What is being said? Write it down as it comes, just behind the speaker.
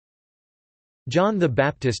John the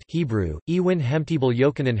Baptist Hebrew, Ewin Hemtibel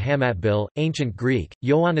Yochanan Hamatbil, Ancient Greek,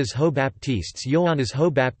 Ioannes ho Baptistes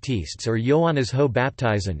or Ioannes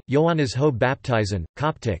ho Baptizan,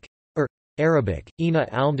 Coptic, Arabic, Ina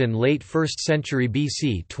Almdan late 1st century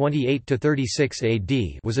BC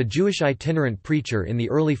 28–36 AD was a Jewish itinerant preacher in the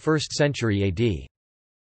early 1st century AD.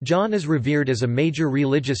 John is revered as a major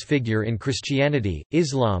religious figure in Christianity,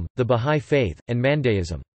 Islam, the Bahá'í Faith, and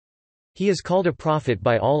Mandaism. He is called a prophet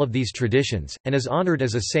by all of these traditions, and is honored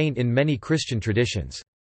as a saint in many Christian traditions.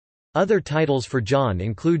 Other titles for John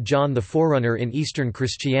include John the Forerunner in Eastern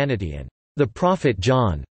Christianity and the Prophet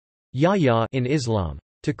John Yahya in Islam.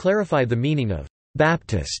 To clarify the meaning of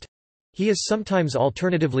Baptist, he is sometimes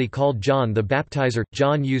alternatively called John the Baptizer.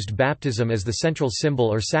 John used baptism as the central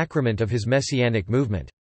symbol or sacrament of his messianic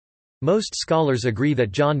movement. Most scholars agree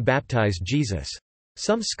that John baptized Jesus.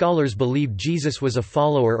 Some scholars believe Jesus was a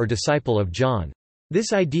follower or disciple of John.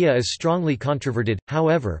 This idea is strongly controverted,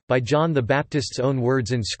 however, by John the Baptist's own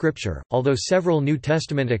words in Scripture, although several New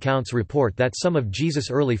Testament accounts report that some of Jesus'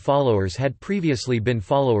 early followers had previously been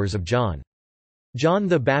followers of John. John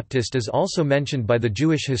the Baptist is also mentioned by the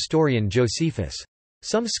Jewish historian Josephus.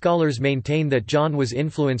 Some scholars maintain that John was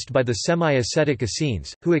influenced by the semi-ascetic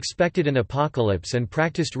Essenes, who expected an apocalypse and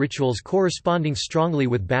practiced rituals corresponding strongly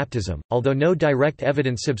with baptism, although no direct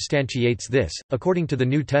evidence substantiates this. According to the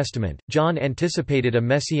New Testament, John anticipated a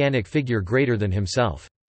messianic figure greater than himself.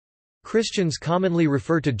 Christians commonly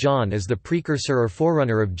refer to John as the precursor or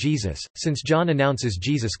forerunner of Jesus, since John announces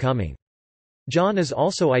Jesus' coming. John is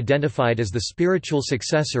also identified as the spiritual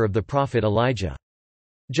successor of the prophet Elijah.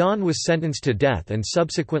 John was sentenced to death and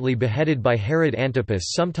subsequently beheaded by Herod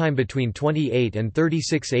Antipas sometime between 28 and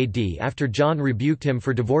 36 AD after John rebuked him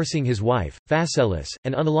for divorcing his wife, Phasaelis,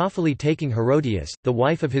 and unlawfully taking Herodias, the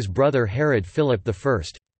wife of his brother Herod Philip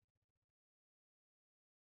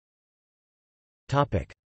I.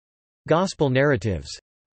 Gospel narratives.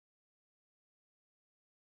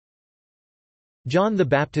 John the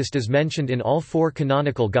Baptist is mentioned in all four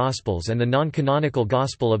canonical Gospels and the non-canonical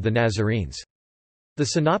Gospel of the Nazarenes. The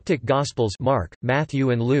Synoptic Gospels Mark, Matthew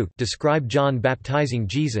and Luke describe John baptizing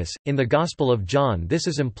Jesus. In the Gospel of John this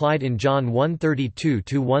is implied in John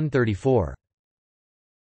 1:32–1:34.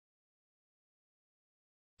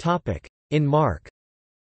 In Mark.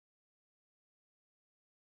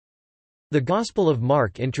 The Gospel of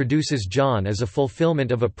Mark introduces John as a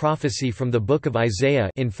fulfillment of a prophecy from the book of Isaiah,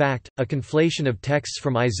 in fact, a conflation of texts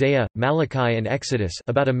from Isaiah, Malachi and Exodus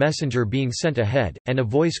about a messenger being sent ahead, and a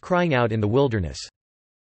voice crying out in the wilderness.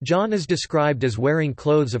 John is described as wearing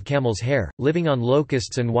clothes of camel's hair, living on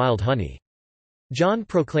locusts and wild honey. John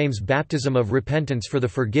proclaims baptism of repentance for the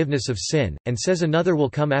forgiveness of sin, and says another will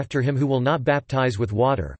come after him who will not baptize with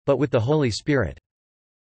water, but with the Holy Spirit.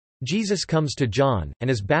 Jesus comes to John, and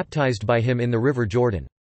is baptized by him in the river Jordan.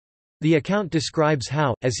 The account describes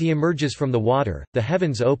how, as he emerges from the water, the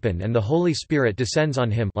heavens open and the Holy Spirit descends on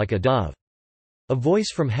him like a dove. A voice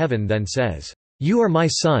from heaven then says, "You are my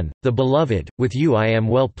Son, the Beloved, with you I am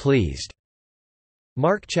well pleased."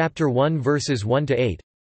 Mark chapter 1 verses 1–8.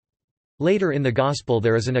 Later in the Gospel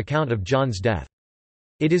there is an account of John's death.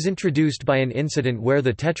 It is introduced by an incident where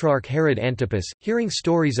the Tetrarch Herod Antipas, hearing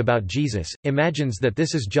stories about Jesus, imagines that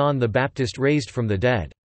this is John the Baptist raised from the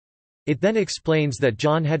dead. It then explains that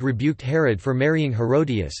John had rebuked Herod for marrying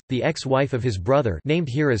Herodias, the ex-wife of his brother named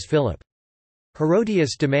here as Philip.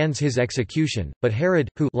 Herodias demands his execution, but Herod,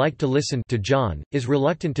 who liked to listen to John, is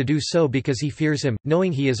reluctant to do so because he fears him,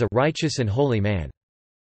 knowing he is a righteous and holy man.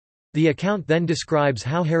 The account then describes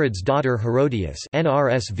how Herod's daughter Herodias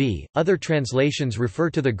 (NRSV), other translations refer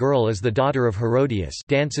to the girl as the daughter of Herodias,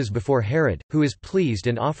 dances before Herod, who is pleased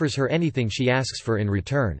and offers her anything she asks for in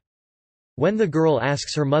return. When the girl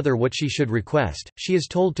asks her mother what she should request, she is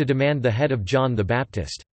told to demand the head of John the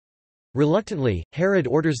Baptist. Reluctantly, Herod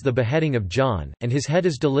orders the beheading of John, and his head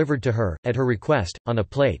is delivered to her, at her request, on a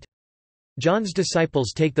plate. John's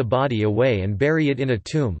disciples take the body away and bury it in a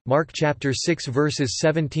tomb. Mark chapter 6 verses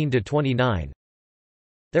 17–29.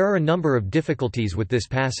 There are a number of difficulties with this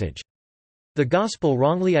passage. The Gospel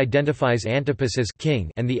wrongly identifies Antipas as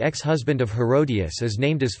king and the ex-husband of Herodias is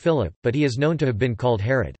named as Philip, but he is known to have been called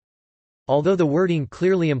Herod. Although the wording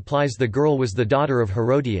clearly implies the girl was the daughter of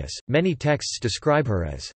Herodias, many texts describe her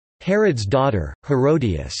as Herod's daughter,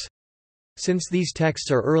 Herodias. Since these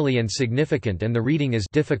texts are early and significant and the reading is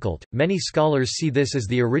difficult, many scholars see this as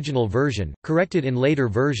the original version, corrected in later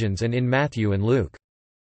versions and in Matthew and Luke.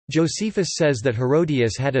 Josephus says that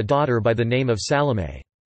Herodias had a daughter by the name of Salome.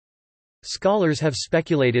 Scholars have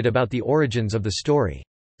speculated about the origins of the story.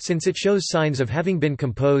 Since it shows signs of having been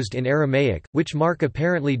composed in Aramaic, which Mark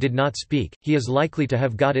apparently did not speak, he is likely to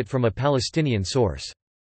have got it from a Palestinian source.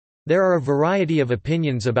 There are a variety of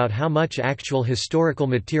opinions about how much actual historical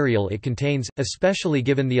material it contains, especially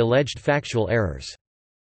given the alleged factual errors.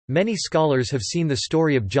 Many scholars have seen the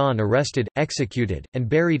story of John arrested, executed, and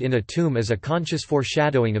buried in a tomb as a conscious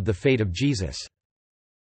foreshadowing of the fate of Jesus.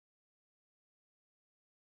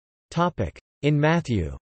 In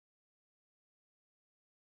Matthew.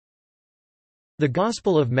 The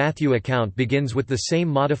Gospel of Matthew account begins with the same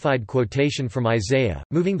modified quotation from Isaiah,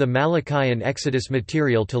 moving the Malachi and Exodus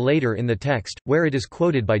material to later in the text, where it is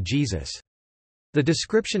quoted by Jesus. The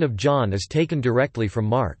description of John is taken directly from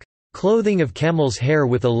Mark. Clothing of camel's hair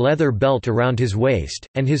with a leather belt around his waist,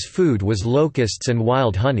 and his food was locusts and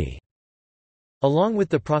wild honey." Along with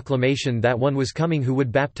the proclamation that one was coming who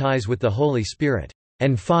would baptize with the Holy Spirit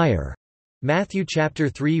and fire. Matthew chapter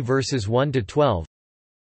 3 verses 1 to 12.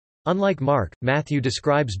 Unlike Mark, Matthew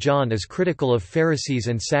describes John as critical of Pharisees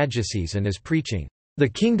and Sadducees and as preaching, "The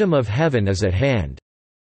kingdom of heaven is at hand,"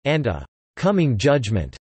 and a coming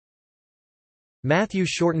judgment. Matthew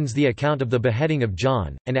shortens the account of the beheading of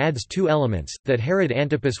John, and adds two elements, that Herod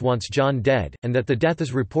Antipas wants John dead, and that the death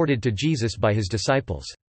is reported to Jesus by his disciples.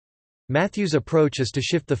 Matthew's approach is to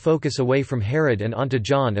shift the focus away from Herod and onto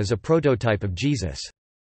John as a prototype of Jesus.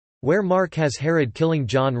 Where Mark has Herod killing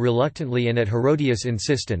John reluctantly and at Herodias'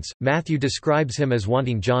 insistence, Matthew describes him as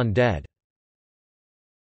wanting John dead.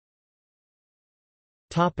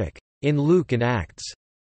 In Luke and Acts.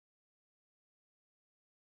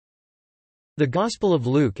 The Gospel of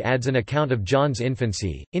Luke adds an account of John's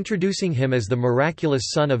infancy, introducing him as the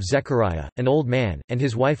miraculous son of Zechariah, an old man, and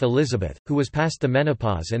his wife Elizabeth, who was past the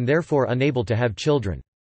menopause and therefore unable to have children.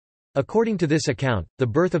 According to this account, the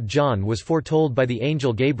birth of John was foretold by the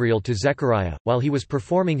angel Gabriel to Zechariah, while he was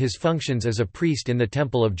performing his functions as a priest in the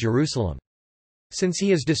Temple of Jerusalem. Since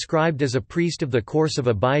he is described as a priest of the course of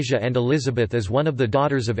Abijah and Elizabeth as one of the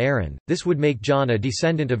daughters of Aaron, this would make John a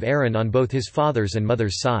descendant of Aaron on both his father's and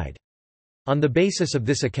mother's side. On the basis of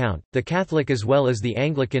this account, the Catholic as well as the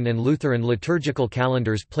Anglican and Lutheran liturgical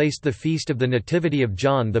calendars placed the feast of the Nativity of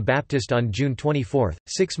John the Baptist on June 24,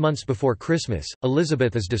 6 months before Christmas.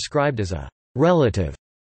 Elizabeth is described as a relative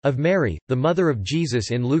of Mary, the mother of Jesus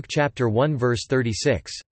in Luke chapter 1 verse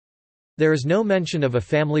 36. There is no mention of a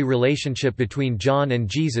family relationship between John and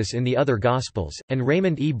Jesus in the other Gospels, and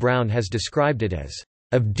Raymond E. Brown has described it as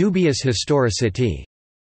of dubious historicity.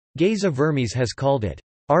 Geza Vermes has called it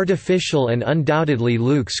artificial and undoubtedly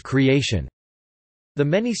Luke's creation. The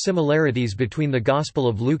many similarities between the Gospel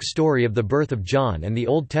of Luke's story of the birth of John and the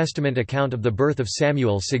Old Testament account of the birth of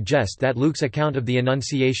Samuel suggest that Luke's account of the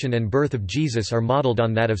Annunciation and birth of Jesus are modeled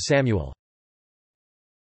on that of Samuel.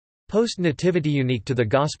 Post-nativity unique to the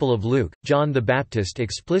Gospel of Luke, John the Baptist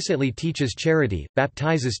explicitly teaches charity,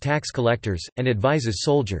 baptizes tax collectors, and advises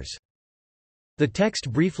soldiers. The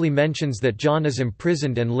text briefly mentions that John is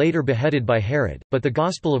imprisoned and later beheaded by Herod, but the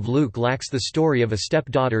Gospel of Luke lacks the story of a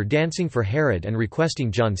stepdaughter dancing for Herod and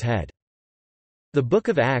requesting John's head. The Book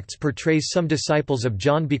of Acts portrays some disciples of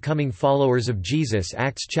John becoming followers of Jesus.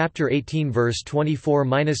 Acts chapter 18 verse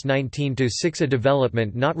 24-19-6, a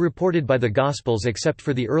development not reported by the Gospels except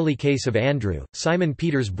for the early case of Andrew, Simon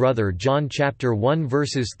Peter's brother. John chapter 1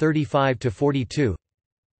 verses 35-42.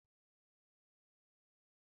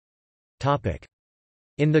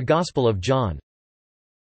 In the Gospel of John.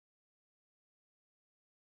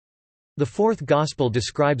 The fourth Gospel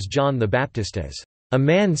describes John the Baptist as a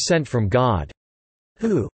man sent from God,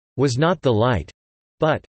 who was not the light,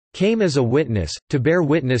 but came as a witness, to bear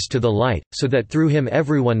witness to the light, so that through him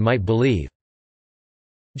everyone might believe.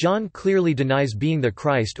 John clearly denies being the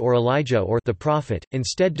Christ or Elijah or the prophet,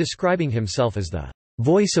 instead describing himself as the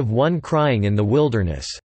voice of one crying in the wilderness.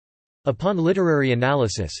 Upon literary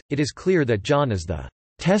analysis, it is clear that John is the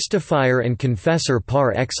testifier and confessor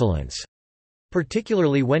par excellence,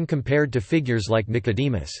 particularly when compared to figures like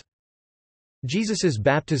Nicodemus. Jesus's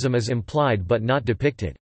baptism is implied but not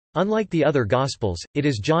depicted. Unlike the other Gospels, it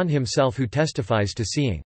is John himself who testifies to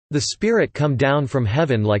seeing the Spirit come down from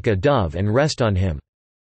heaven like a dove and rest on him.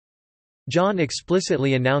 John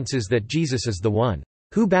explicitly announces that Jesus is the one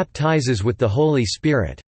who baptizes with the Holy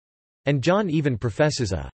Spirit, and John even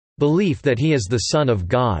professes a belief that he is the Son of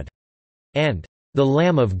God and the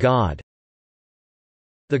Lamb of God.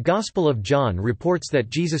 The Gospel of John reports that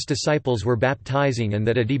Jesus' disciples were baptizing and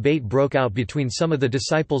that a debate broke out between some of the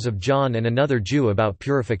disciples of John and another Jew about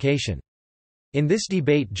purification. In this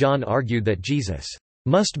debate, John argued that Jesus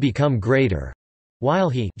must become greater, while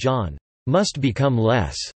he, John, must become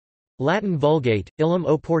less. Latin Vulgate, illum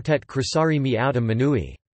oportet cruciare me autem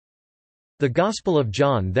minui. The Gospel of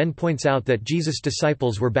John then points out that Jesus'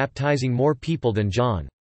 disciples were baptizing more people than John.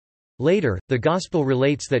 Later, the Gospel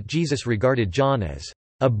relates that Jesus regarded John as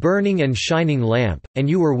a burning and shining lamp, and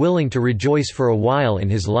you were willing to rejoice for a while in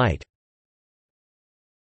his light.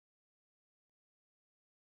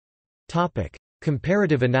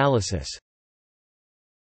 Comparative analysis.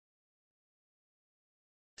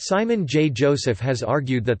 Simon J. Joseph has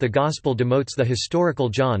argued that the Gospel demotes the historical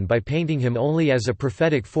John by painting him only as a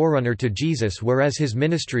prophetic forerunner to Jesus, whereas his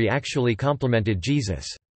ministry actually complemented Jesus.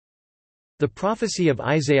 The prophecy of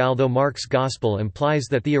Isaiah. Although Mark's Gospel implies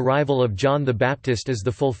that the arrival of John the Baptist is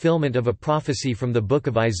the fulfillment of a prophecy from the book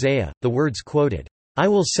of Isaiah, the words quoted, "I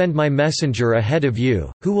will send my messenger ahead of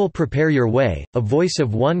you, who will prepare your way, a voice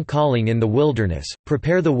of one calling in the wilderness,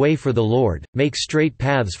 prepare the way for the Lord, make straight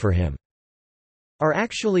paths for him," are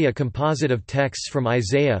actually a composite of texts from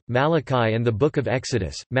Isaiah, Malachi and the Book of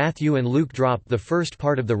Exodus. Matthew and Luke drop the first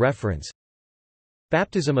part of the reference.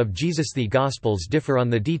 Baptism of Jesus. The Gospels differ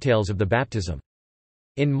on the details of the baptism.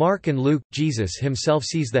 In Mark and Luke, Jesus himself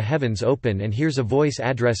sees the heavens open and hears a voice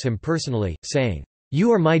address him personally, saying,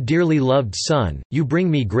 "You are my dearly loved Son, you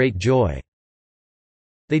bring me great joy."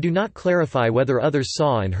 They do not clarify whether others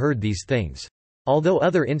saw and heard these things. Although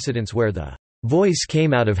other incidents where the voice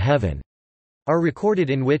came out of heaven are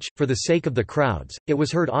recorded in which, for the sake of the crowds, it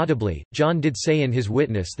was heard audibly, John did say in his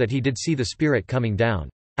witness that he did see the Spirit coming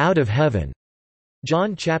down out of heaven.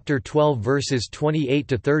 John chapter 12 verses 28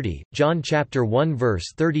 to 30, John chapter 1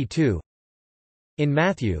 verse 32. In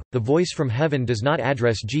Matthew, the voice from heaven does not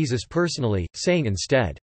address Jesus personally, saying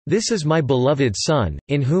instead, "This is my beloved Son,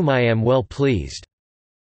 in whom I am well pleased."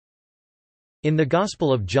 In the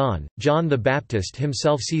Gospel of John, John the Baptist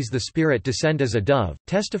himself sees the Spirit descend as a dove,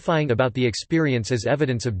 testifying about the experience as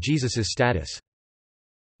evidence of Jesus' status.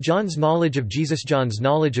 John's knowledge of Jesus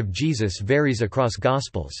varies across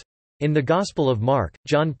Gospels. In the Gospel of Mark,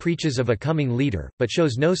 John preaches of a coming leader, but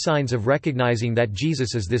shows no signs of recognizing that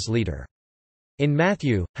Jesus is this leader. In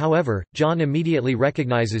Matthew, however, John immediately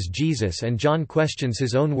recognizes Jesus and John questions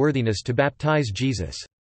his own worthiness to baptize Jesus.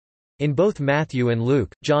 In both Matthew and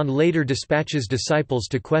Luke, John later dispatches disciples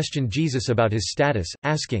to question Jesus about his status,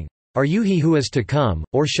 asking, "Are you he who is to come,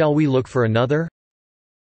 or shall we look for another?"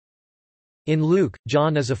 In Luke,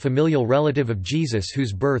 John is a familial relative of Jesus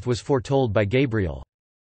whose birth was foretold by Gabriel.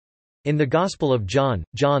 In the Gospel of John,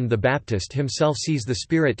 John the Baptist himself sees the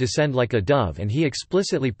Spirit descend like a dove and he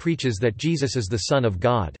explicitly preaches that Jesus is the Son of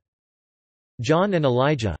God. John and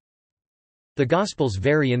Elijah. The Gospels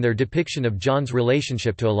vary in their depiction of John's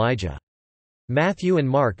relationship to Elijah. Matthew and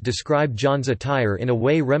Mark describe John's attire in a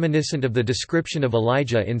way reminiscent of the description of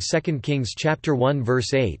Elijah in 2 Kings chapter 1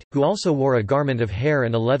 verse 8, who also wore a garment of hair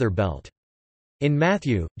and a leather belt. In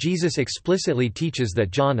Matthew, Jesus explicitly teaches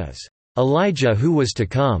that John is Elijah who was to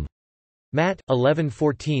come. Matt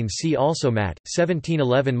 11:14. See also Matt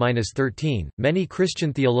 17:11-13. Many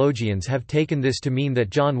Christian theologians have taken this to mean that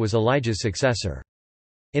John was Elijah's successor.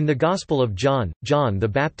 In the Gospel of John, John the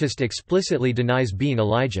Baptist explicitly denies being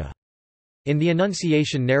Elijah. In the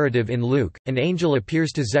Annunciation narrative in Luke, an angel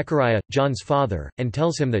appears to Zechariah, John's father, and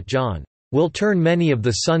tells him that John will turn many of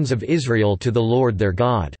the sons of Israel to the Lord their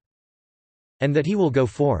God, and that he will go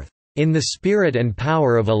forth in the spirit and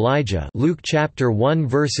power of Elijah. Luke chapter 1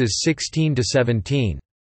 verses 16-17.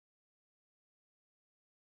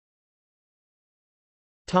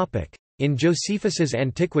 Topic: In Josephus's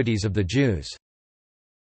Antiquities of the Jews.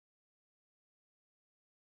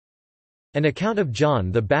 An account of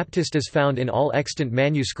John the Baptist is found in all extant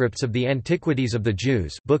manuscripts of the Antiquities of the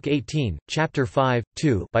Jews, Book 18, Chapter 5,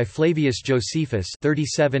 2, by Flavius Josephus,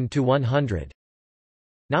 37-100.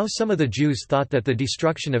 Now some of the Jews thought that the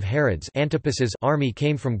destruction of Herod's Antipas's army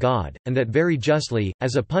came from God, and that very justly,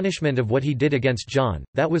 as a punishment of what he did against John,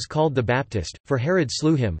 that was called the Baptist, for Herod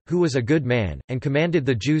slew him, who was a good man, and commanded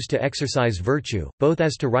the Jews to exercise virtue, both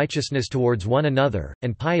as to righteousness towards one another,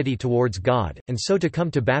 and piety towards God, and so to come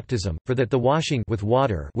to baptism, for that the washing with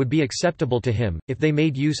water would be acceptable to him, if they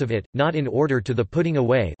made use of it, not in order to the putting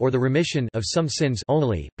away or the remission of some sins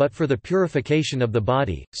only, but for the purification of the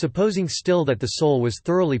body, supposing still that the soul was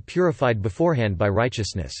thoroughly purified beforehand by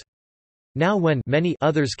righteousness. Now when many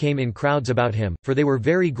others came in crowds about him, for they were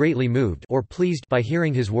very greatly moved or pleased by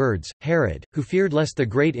hearing his words, Herod, who feared lest the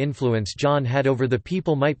great influence John had over the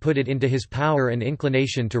people might put it into his power and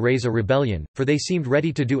inclination to raise a rebellion, for they seemed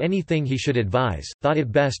ready to do anything he should advise, thought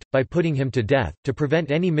it best, by putting him to death, to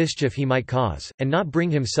prevent any mischief he might cause, and not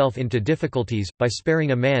bring himself into difficulties, by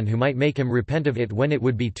sparing a man who might make him repent of it when it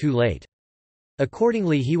would be too late.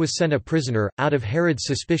 Accordingly he was sent a prisoner, out of Herod's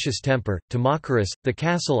suspicious temper, to Machaerus, the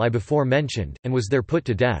castle I before mentioned, and was there put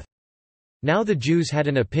to death. Now the Jews had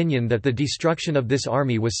an opinion that the destruction of this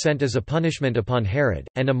army was sent as a punishment upon Herod,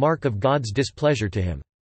 and a mark of God's displeasure to him.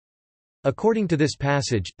 According to this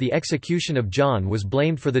passage, the execution of John was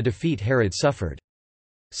blamed for the defeat Herod suffered.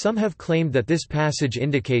 Some have claimed that this passage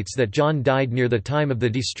indicates that John died near the time of the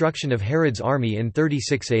destruction of Herod's army in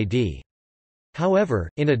 36 AD. However,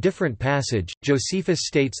 in a different passage, Josephus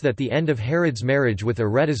states that the end of Herod's marriage with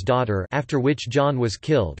Aretas' daughter, after which John was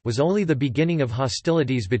killed, was only the beginning of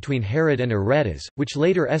hostilities between Herod and Aretas, which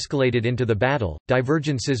later escalated into the battle.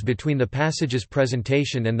 Divergences between the passage's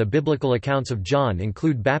presentation and the biblical accounts of John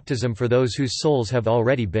include baptism for those whose souls have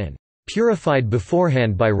already been purified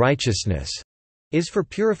beforehand by righteousness, is for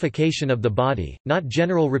purification of the body, not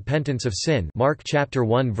general repentance of sin. Mark chapter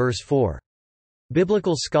 1 verse 4.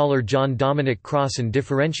 Biblical scholar John Dominic Crossan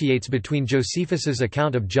differentiates between Josephus's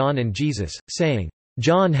account of John and Jesus, saying,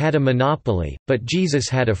 "John had a monopoly, but Jesus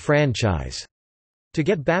had a franchise." To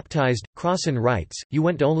get baptized, Crossan writes, "You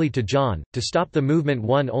went only to John. To stop the movement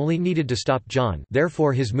one only needed to stop John,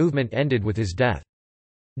 therefore his movement ended with his death.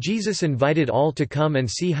 Jesus invited all to come and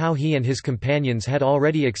see how he and his companions had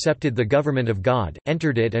already accepted the government of God,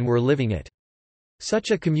 entered it and were living it.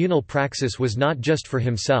 Such a communal praxis was not just for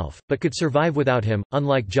himself, but could survive without him,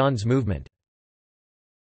 unlike John's movement."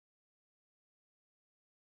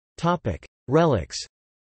 Relics.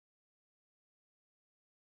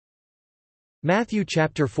 Matthew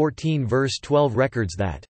chapter 14 verse 12 records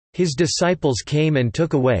that, "His disciples came and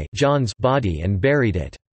took away John's body and buried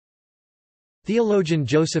it." Theologian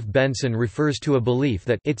Joseph Benson refers to a belief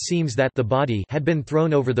that it seems that the body had been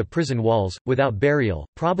thrown over the prison walls, without burial,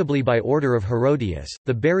 probably by order of Herodias.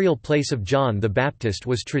 The burial place of John the Baptist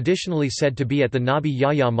was traditionally said to be at the Nabi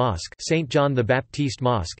Yahya Mosque, St. John the Baptiste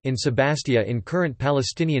Mosque in Sebastia in current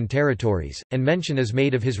Palestinian territories, and mention is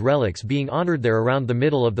made of his relics being honored there around the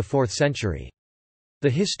middle of the 4th century. The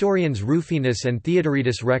historians Rufinus and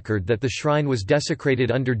Theodoretus record that the shrine was desecrated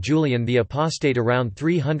under Julian the Apostate around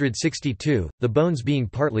 362, the bones being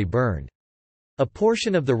partly burned. A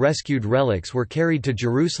portion of the rescued relics were carried to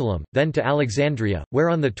Jerusalem, then to Alexandria, where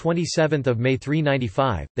on 27 May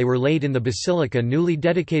 395, they were laid in the basilica newly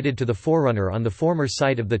dedicated to the forerunner on the former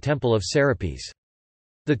site of the Temple of Serapis.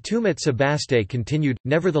 The tomb at Sebaste continued,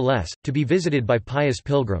 nevertheless, to be visited by pious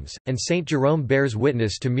pilgrims, and Saint Jerome bears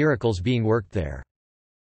witness to miracles being worked there.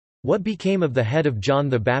 What became of the head of John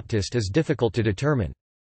the Baptist is difficult to determine.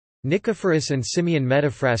 Nicephorus and Simeon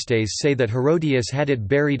Metaphrastes say that Herodias had it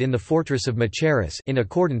buried in the fortress of Machaerus in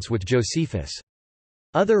accordance with Josephus.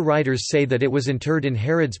 Other writers say that it was interred in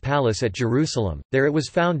Herod's palace at Jerusalem, there it was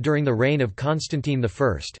found during the reign of Constantine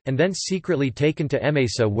I, and thence secretly taken to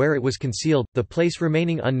Emesa where it was concealed, the place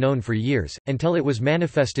remaining unknown for years, until it was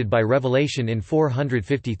manifested by revelation in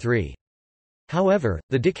 453. However,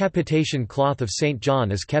 the decapitation cloth of St. John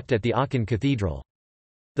is kept at the Aachen Cathedral.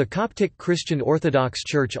 The Coptic Christian Orthodox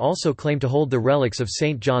Church also claim to hold the relics of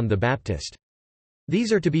St. John the Baptist.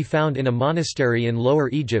 These are to be found in a monastery in Lower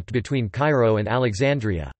Egypt between Cairo and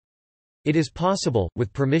Alexandria. It is possible,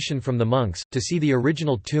 with permission from the monks, to see the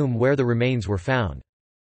original tomb where the remains were found.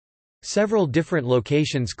 Several different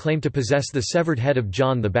locations claim to possess the severed head of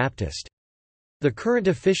John the Baptist. The current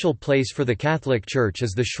official place for the Catholic Church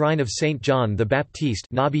is the shrine of St. John the Baptiste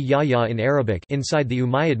Nabi Yahya in Arabic inside the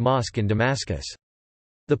Umayyad Mosque in Damascus.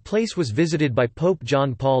 The place was visited by Pope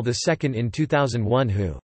John Paul II in 2001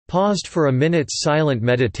 who paused for a minute's silent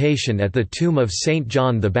meditation at the tomb of St.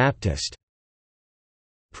 John the Baptist.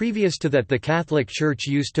 Previous to that, the Catholic Church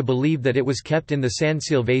used to believe that it was kept in the San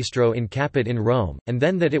Silvestro in Capet in Rome, and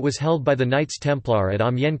then that it was held by the Knights Templar at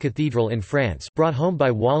Amiens Cathedral in France, brought home by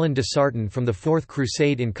Wallon de Sarton from the Fourth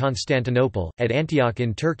Crusade in Constantinople, at Antioch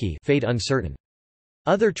in Turkey, fate uncertain.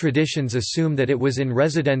 Other traditions assume that it was in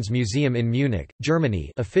Residenz Museum in Munich,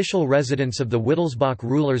 Germany, official residence of the Wittelsbach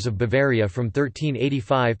rulers of Bavaria from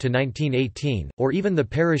 1385 to 1918, or even the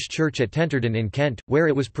parish church at Tenterden in Kent, where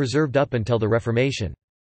it was preserved up until the Reformation.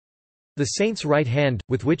 The saint's right hand,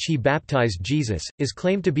 with which he baptized Jesus, is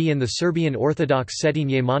claimed to be in the Serbian Orthodox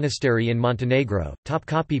Cetinje Monastery in Montenegro,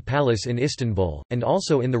 Topkapi Palace in Istanbul, and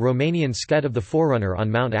also in the Romanian skete of the Forerunner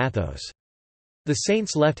on Mount Athos. The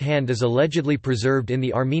saint's left hand is allegedly preserved in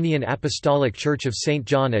the Armenian Apostolic Church of St.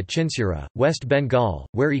 John at Chinsura, West Bengal,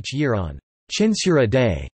 where each year on Chinsura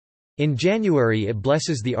Day, in January it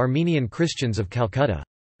blesses the Armenian Christians of Calcutta.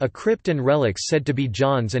 A crypt and relics said to be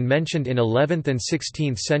John's and mentioned in 11th and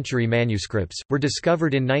 16th century manuscripts, were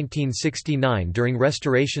discovered in 1969 during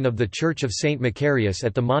restoration of the Church of St. Macarius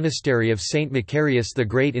at the Monastery of St. Macarius the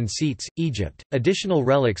Great in Seats, Egypt. Additional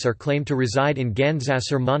relics are claimed to reside in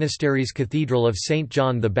Gandzasar Monastery's Cathedral of St.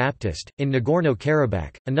 John the Baptist, in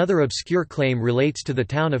Nagorno-Karabakh. Another obscure claim relates to the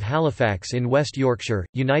town of Halifax in West Yorkshire,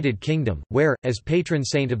 United Kingdom, where, as patron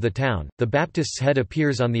saint of the town, the Baptist's head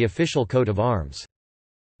appears on the official coat of arms.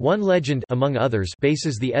 One legend, among others,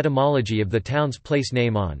 bases the etymology of the town's place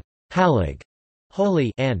name on halig,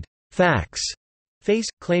 holy, and fax, face,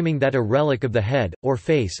 claiming that a relic of the head, or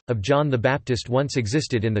face, of John the Baptist once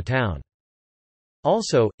existed in the town.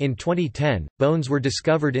 Also, in 2010, bones were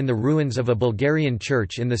discovered in the ruins of a Bulgarian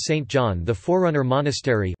church in the St. John the Forerunner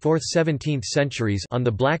Monastery 4th–17th centuries on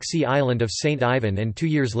the Black Sea island of St. Ivan, and 2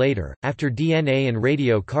 years later, after DNA and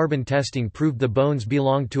radiocarbon testing proved the bones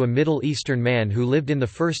belonged to a Middle Eastern man who lived in the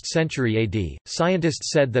 1st century AD,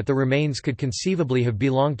 scientists said that the remains could conceivably have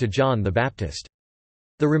belonged to John the Baptist.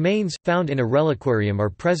 The remains, found in a reliquarium,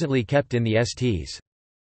 are presently kept in the Sts.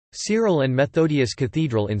 Cyril and Methodius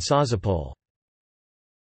Cathedral in Sozopol.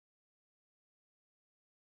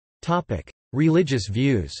 Religious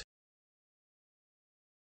views.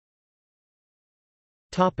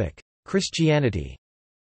 Christianity.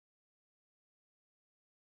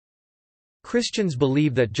 Christians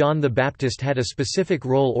believe that John the Baptist had a specific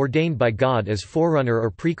role ordained by God as forerunner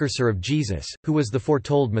or precursor of Jesus, who was the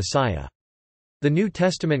foretold Messiah. The New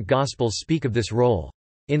Testament Gospels speak of this role.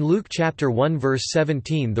 In Luke chapter 1 verse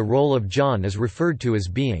 17, the role of John is referred to as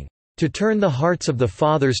being to turn the hearts of the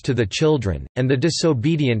fathers to the children, and the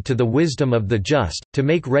disobedient to the wisdom of the just, to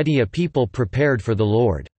make ready a people prepared for the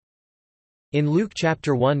Lord." In Luke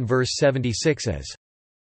chapter 1 verse 76 as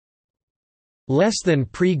less than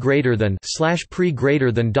pre greater than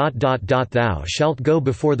thou shalt go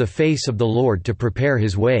before the face of the Lord to prepare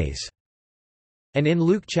his ways, and in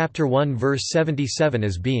Luke chapter 1 verse 77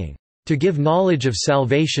 as being to give knowledge of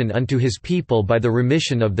salvation unto his people by the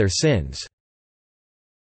remission of their sins.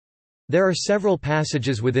 There are several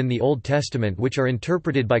passages within the Old Testament which are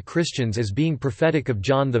interpreted by Christians as being prophetic of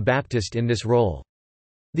John the Baptist in this role.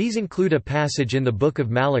 These include a passage in the book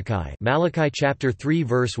of Malachi, Malachi chapter 3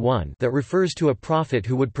 verse 1, that refers to a prophet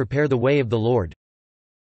who would prepare the way of the Lord.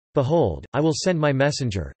 "Behold, I will send my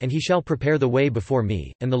messenger, and he shall prepare the way before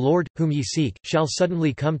me, and the Lord, whom ye seek, shall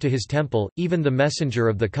suddenly come to his temple, even the messenger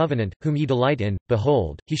of the covenant, whom ye delight in.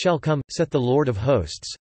 Behold, he shall come, saith the Lord of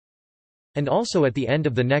hosts." And also at the end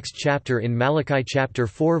of the next chapter in Malachi chapter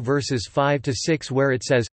 4 verses 5–6 where it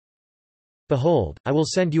says, "Behold, I will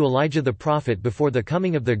send you Elijah the prophet before the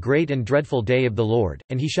coming of the great and dreadful day of the Lord,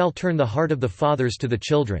 and he shall turn the heart of the fathers to the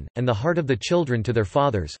children, and the heart of the children to their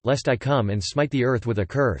fathers, lest I come and smite the earth with a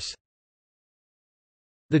curse."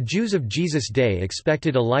 The Jews of Jesus' day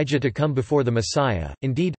expected Elijah to come before the Messiah.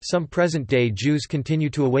 Indeed, some present-day Jews continue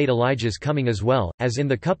to await Elijah's coming as well, as in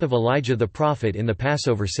the cup of Elijah the prophet in the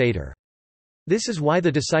Passover Seder. This is why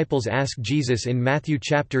the disciples ask Jesus in Matthew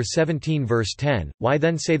chapter 17 verse 10, "Why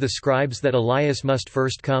then say the scribes that Elias must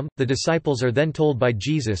first come?" The disciples are then told by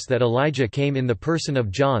Jesus that Elijah came in the person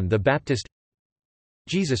of John the Baptist.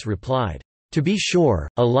 Jesus replied, "To be sure,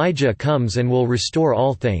 Elijah comes and will restore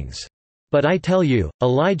all things. But I tell you,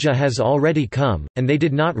 Elijah has already come, and they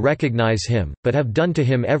did not recognize him, but have done to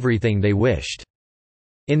him everything they wished.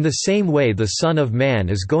 In the same way the Son of Man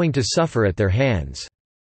is going to suffer at their hands."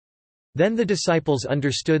 Then the disciples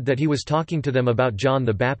understood that he was talking to them about John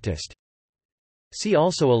the Baptist. See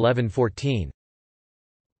also 11:14.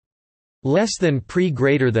 Less than pre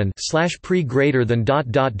greater than if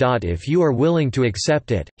you are willing to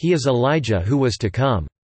accept it, he is Elijah who was to come.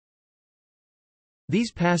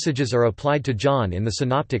 These passages are applied to John in the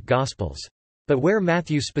Synoptic Gospels. But where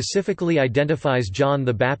Matthew specifically identifies John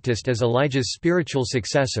the Baptist as Elijah's spiritual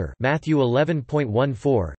successor, Matthew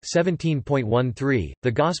 11.14, 17.13,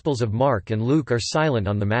 the Gospels of Mark and Luke are silent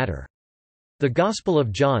on the matter. The Gospel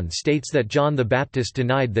of John states that John the Baptist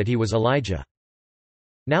denied that he was Elijah.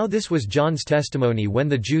 Now this was John's testimony when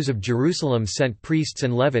the Jews of Jerusalem sent priests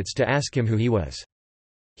and Levites to ask him who he was.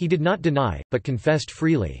 He did not deny, but confessed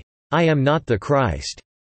freely, "I am not the Christ."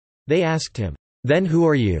 They asked him, "Then who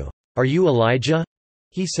are you? Are you Elijah?"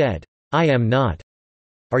 He said, "I am not."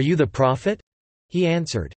 "Are you the prophet?" He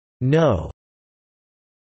answered, "No."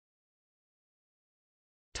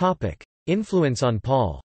 Influence on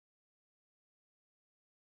Paul.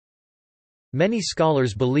 Many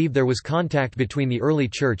scholars believe there was contact between the early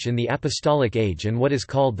church in the Apostolic Age and what is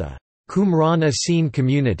called the Qumran Essene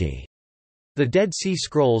community. The Dead Sea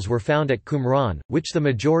Scrolls were found at Qumran, which the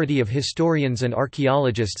majority of historians and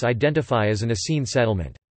archaeologists identify as an Essene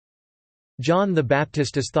settlement. John the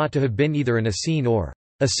Baptist is thought to have been either an Essene or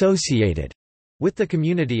associated with the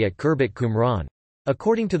community at Khirbet Qumran.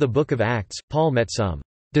 According to the Book of Acts, Paul met some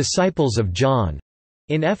disciples of John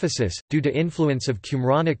in Ephesus. Due to influence of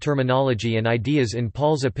Qumranic terminology and ideas in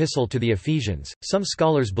Paul's epistle to the Ephesians, some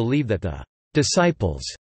scholars believe that the disciples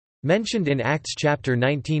mentioned in Acts chapter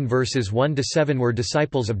 19 verses 1–7 were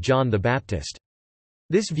disciples of John the Baptist.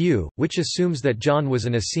 This view, which assumes that John was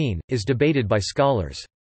an Essene, is debated by scholars.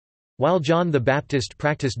 While John the Baptist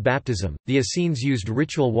practiced baptism, the Essenes used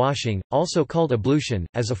ritual washing, also called ablution,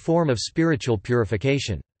 as a form of spiritual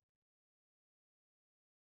purification.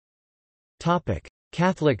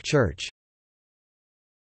 Catholic Church.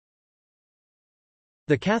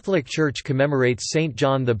 The Catholic Church commemorates Saint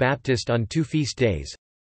John the Baptist on two feast days.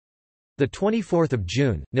 The 24th of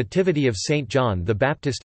June, Nativity of Saint John the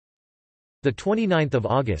Baptist. The 29th of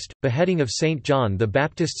August, beheading of Saint John the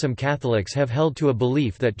Baptist. Some Catholics have held to a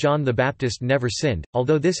belief that John the Baptist never sinned,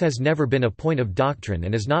 although this has never been a point of doctrine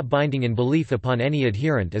and is not binding in belief upon any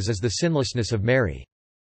adherent, as is the sinlessness of Mary.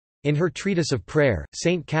 In her treatise of prayer,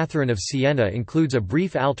 Saint Catherine of Siena includes a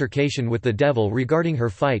brief altercation with the devil regarding her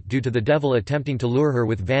fight due to the devil attempting to lure her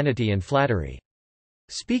with vanity and flattery.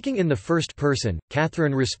 Speaking in the first person,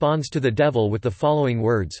 Catherine responds to the devil with the following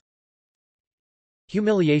words: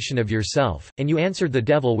 "Humiliation of yourself, and you answered the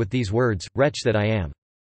devil with these words, Wretch that I am.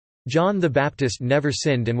 John the Baptist never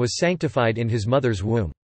sinned and was sanctified in his mother's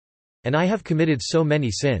womb. And I have committed so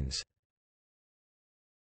many sins."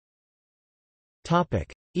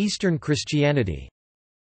 Eastern Christianity.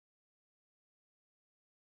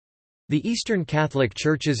 The Eastern Catholic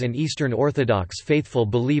Churches and Eastern Orthodox faithful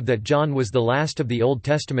believe that John was the last of the Old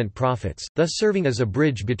Testament prophets, thus serving as a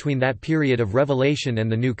bridge between that period of revelation and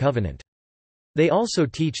the New Covenant. They also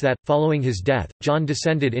teach that, following his death, John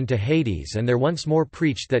descended into Hades and there once more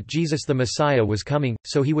preached that Jesus the Messiah was coming,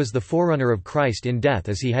 so he was the forerunner of Christ in death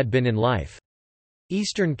as he had been in life.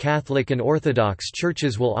 Eastern Catholic and Orthodox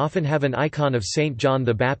churches will often have an icon of Saint John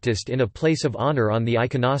the Baptist in a place of honor on the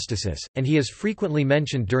iconostasis, and he is frequently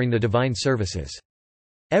mentioned during the divine services.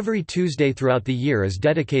 Every Tuesday throughout the year is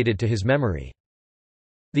dedicated to his memory.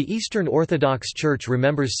 The Eastern Orthodox Church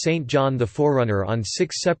remembers Saint John the Forerunner on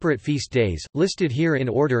 6 separate feast days, listed here in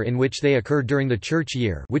order in which they occur during the church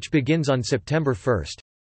year, which begins on September 1.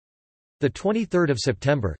 The 23rd of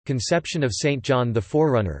September, Conception of Saint John the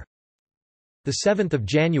Forerunner. The 7th of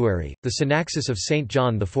January, the Synaxis of Saint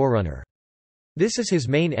John the Forerunner. This is his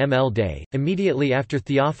main ML day, immediately after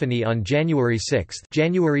Theophany on January 6.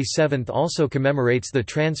 January 7 also commemorates the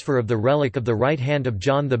transfer of the relic of the right hand of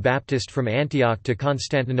John the Baptist from Antioch to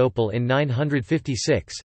Constantinople in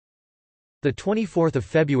 956. The 24th of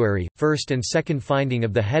February, first and second finding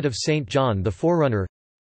of the head of Saint John the Forerunner.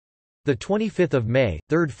 The 25th of May,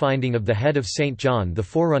 third finding of the head of Saint John the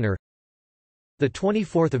Forerunner. The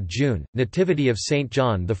 24th of June, Nativity of Saint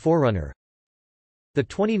John the Forerunner. The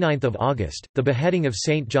 29th of August, the beheading of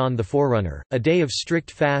Saint John the Forerunner, a day of strict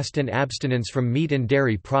fast and abstinence from meat and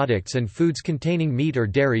dairy products and foods containing meat or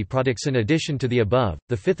dairy products. In addition to the above,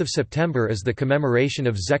 the 5th of September is the commemoration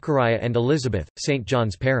of Zechariah and Elizabeth, Saint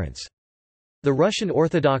John's parents. The Russian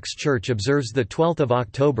Orthodox Church observes the 12th of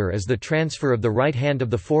October as the transfer of the right hand of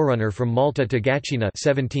the Forerunner from Malta to Gachina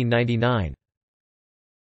 1799.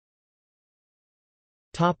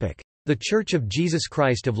 The Church of Jesus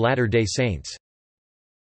Christ of Latter-day Saints.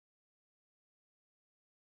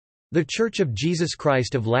 The Church of Jesus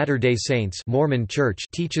Christ of Latter-day Saints Mormon Church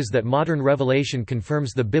teaches that modern revelation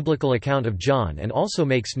confirms the biblical account of John and also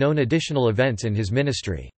makes known additional events in his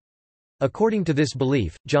ministry. According to this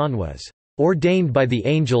belief, John was ordained by the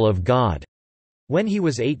angel of God when he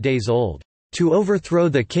was 8 days old, to overthrow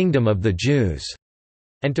the kingdom of the Jews,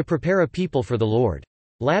 and to prepare a people for the Lord.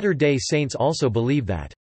 Latter-day Saints also believe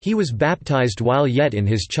that he was baptized while yet in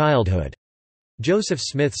his childhood. Joseph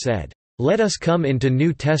Smith said, "Let us come into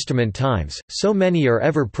New Testament times, so many are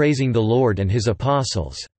ever praising the Lord and his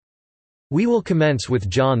apostles. We will commence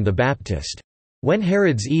with John the Baptist. When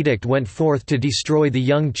Herod's edict went forth to destroy the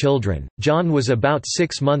young children, John was about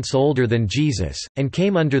 6 months older than Jesus, and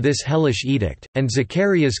came under this hellish edict, and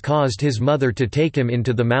Zacharias caused his mother to take him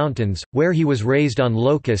into the mountains, where he was raised on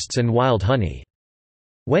locusts and wild honey.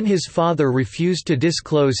 When his father refused to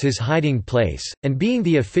disclose his hiding place, and being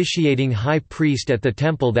the officiating high priest at the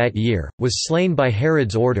temple that year, was slain by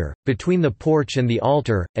Herod's order, between the porch and the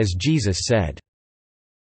altar, as Jesus said."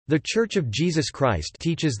 The Church of Jesus Christ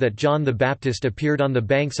teaches that John the Baptist appeared on the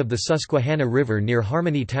banks of the Susquehanna River near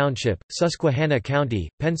Harmony Township, Susquehanna County,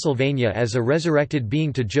 Pennsylvania as a resurrected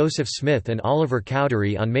being to Joseph Smith and Oliver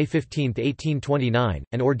Cowdery on May 15, 1829,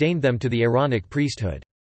 and ordained them to the Aaronic priesthood.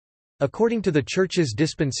 According to the Church's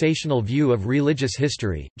dispensational view of religious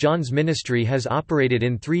history, John's ministry has operated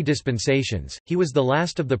in 3 dispensations. He was the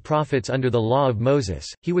last of the prophets under the law of Moses,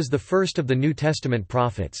 he was the first of the New Testament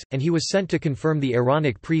prophets, and he was sent to confirm the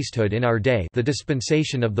Aaronic priesthood in our day, the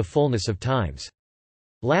dispensation of the fullness of times.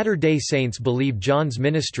 Latter-day Saints believe John's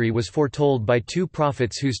ministry was foretold by 2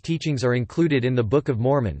 prophets whose teachings are included in the Book of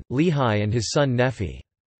Mormon, Lehi and his son Nephi.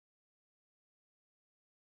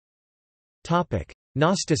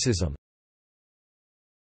 Gnosticism.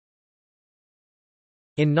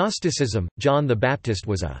 In Gnosticism, John the Baptist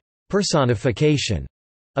was a personification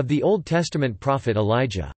of the Old Testament prophet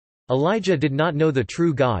Elijah. Elijah did not know the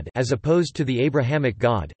true God as opposed to the Abrahamic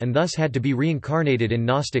God, and thus had to be reincarnated in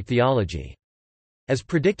Gnostic theology. As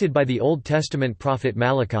predicted by the Old Testament prophet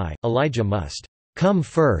Malachi, Elijah must come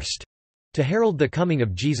first to herald the coming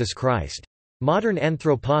of Jesus Christ. Modern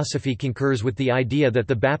anthroposophy concurs with the idea that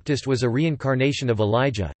the Baptist was a reincarnation of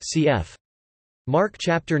Elijah, cf. Mark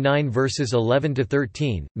chapter 9 verses 11 to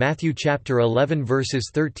 13, Matthew chapter 11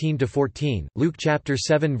 verses 13 to 14, Luke chapter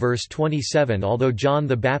 7 verse 27. Although John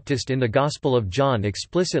the Baptist in the Gospel of John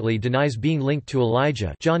explicitly denies being linked to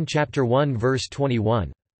Elijah, John chapter 1 verse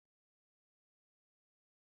 21.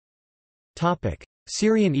 Topic: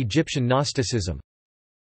 Syrian-Egyptian Gnosticism.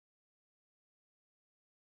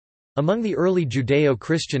 Among the early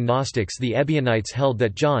Judeo-Christian Gnostics, the Ebionites held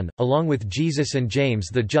that John, along with Jesus and James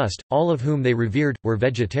the Just, all of whom they revered, were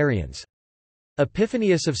vegetarians.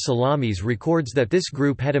 Epiphanius of Salamis records that this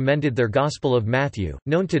group had amended their Gospel of Matthew,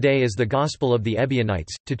 known today as the Gospel of the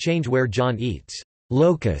Ebionites, to change where John eats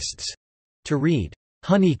locusts to read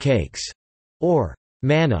honey cakes or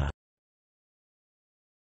manna.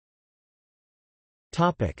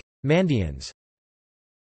 Mandeans.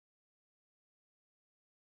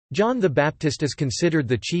 John the Baptist is considered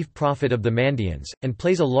the chief prophet of the Mandeans, and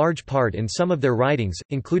plays a large part in some of their writings,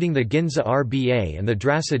 including the Ginza Rba and the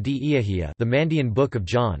Drasa di Iahia, the Mandean Book of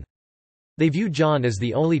John. They view John as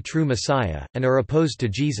the only true Messiah, and are opposed to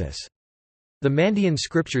Jesus. The Mandean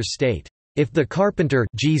scriptures state, "If the carpenter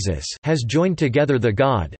Jesus has joined together the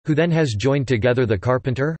God, who then has joined together the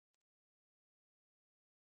carpenter?"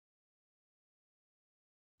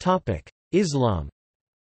 Islam.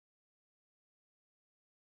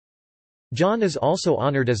 John is also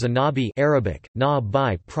honored as a Nabi Arabic,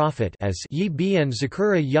 na-bi prophet as Yi bin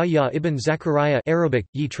Zakura Yahya ibn Zechariah Arabic,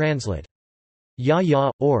 Yi translate. Yahya,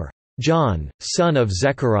 or John, son of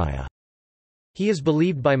Zechariah. He is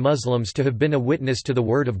believed by Muslims to have been a witness to the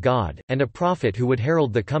Word of God, and a prophet who would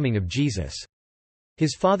herald the coming of Jesus.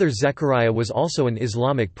 His father Zechariah was also an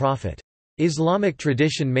Islamic prophet. Islamic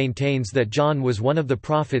tradition maintains that John was one of the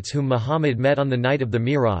prophets whom Muhammad met on the night of the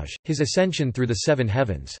Miraj, his ascension through the 7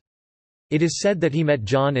 heavens. It is said that he met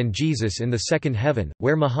John and Jesus in the 2nd heaven,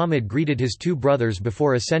 where Muhammad greeted his 2 brothers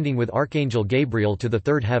before ascending with Archangel Gabriel to the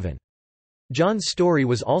 3rd heaven. John's story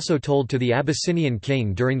was also told to the Abyssinian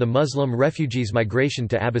king during the Muslim refugees' migration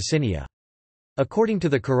to Abyssinia. According to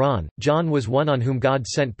the Quran, John was one on whom God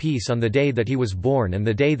sent peace on the day that he was born and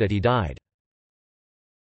the day that he died.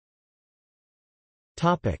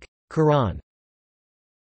 Quran.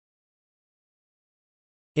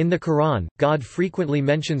 In the Quran, God frequently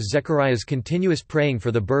mentions Zechariah's continuous praying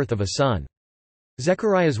for the birth of a son.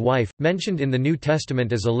 Zechariah's wife, mentioned in the New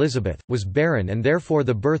Testament as Elizabeth, was barren and therefore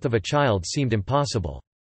the birth of a child seemed impossible.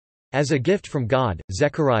 As a gift from God,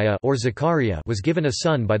 Zechariah or Zechariah was given a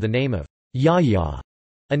son by the name of Yahya,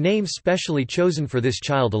 a name specially chosen for this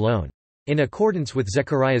child alone. In accordance with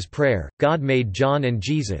Zechariah's prayer, God made John and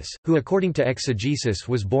Jesus, who according to exegesis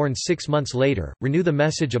was born 6 months later, renew the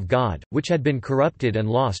message of God, which had been corrupted and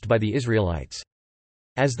lost by the Israelites.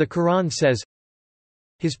 As the Quran says,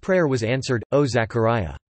 his prayer was answered, O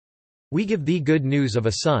Zechariah. We give thee good news of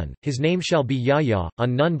a son, his name shall be Yahya,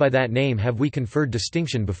 on none by that name have we conferred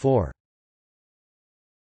distinction before.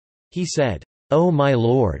 He said, O my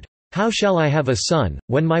Lord! How shall I have a son,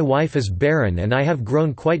 when my wife is barren and I have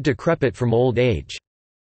grown quite decrepit from old age?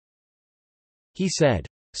 He said,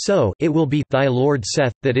 So it will be, thy Lord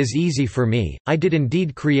saith, that is easy for me, I did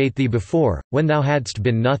indeed create thee before, when thou hadst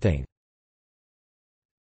been nothing.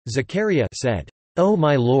 Zechariah said, O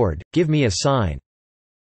my Lord, give me a sign.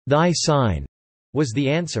 Thy sign, was the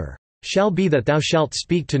answer, shall be that thou shalt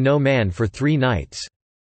speak to no man for 3 nights.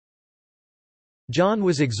 John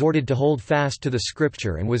was exhorted to hold fast to the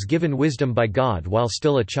Scripture and was given wisdom by God while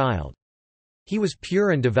still a child. He was pure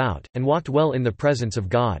and devout, and walked well in the presence of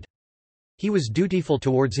God. He was dutiful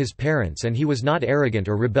towards his parents and he was not arrogant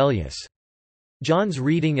or rebellious. John's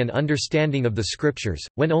reading and understanding of the Scriptures,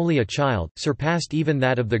 when only a child, surpassed even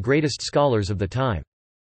that of the greatest scholars of the time.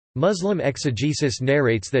 Muslim exegesis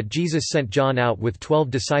narrates that Jesus sent John out with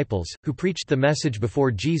 12 disciples, who preached the message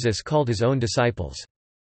before Jesus called his own disciples.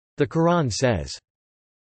 The Quran says,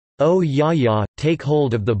 "O Yahya, take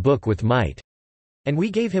hold of the book with might, and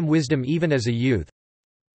we gave him wisdom even as a youth."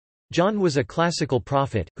 John was a classical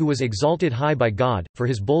prophet, who was exalted high by God, for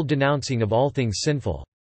his bold denouncing of all things sinful.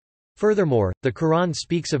 Furthermore, the Quran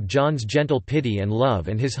speaks of John's gentle pity and love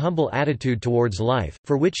and his humble attitude towards life,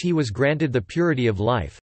 for which he was granted the purity of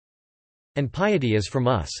life. And piety is from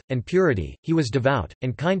us, and purity, he was devout,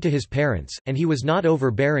 and kind to his parents, and he was not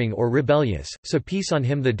overbearing or rebellious, so peace on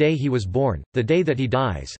him the day he was born, the day that he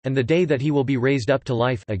dies, and the day that he will be raised up to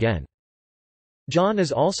life again. John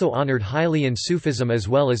is also honored highly in Sufism as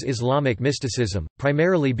well as Islamic mysticism,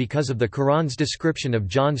 primarily because of the Quran's description of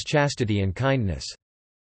John's chastity and kindness.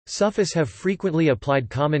 Sufis have frequently applied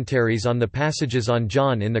commentaries on the passages on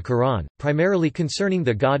John in the Quran, primarily concerning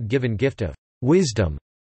the God-given gift of wisdom,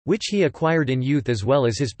 which he acquired in youth, as well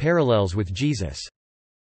as his parallels with Jesus.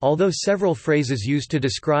 Although several phrases used to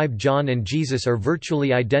describe John and Jesus are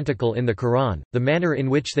virtually identical in the Quran, the manner in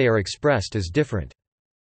which they are expressed is different.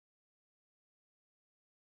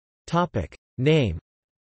 Name.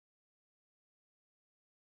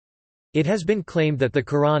 It has been claimed that the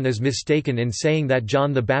Quran is mistaken in saying that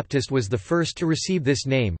John the Baptist was the first to receive this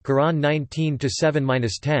name, Quran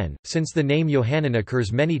 19:7-10, since the name Yohanan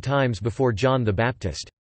occurs many times before John the Baptist.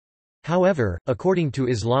 However, according to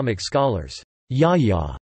Islamic scholars,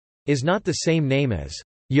 Yahya is not the same name as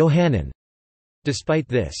Yohanan. Despite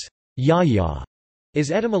this, Yahya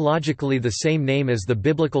is etymologically the same name as the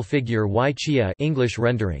biblical figure Yahya, English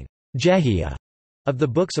rendering Jehiah, of the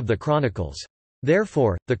books of the Chronicles.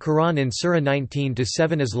 Therefore, the Quran in Surah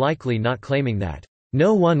 19:7 is likely not claiming that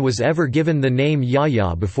no one was ever given the name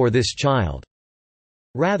Yahya before this child.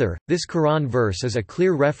 Rather, this Quran verse is a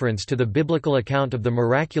clear reference to the biblical account of the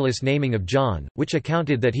miraculous naming of John, which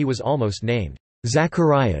accounted that he was almost named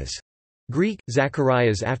Zacharias, Greek,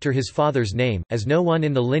 Zacharias after his father's name, as no one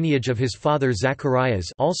in the lineage of his father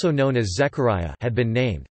Zacharias, also known as Zechariah, had been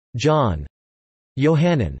named John,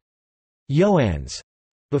 Yohanan, Joannes.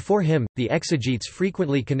 Before him, the exegetes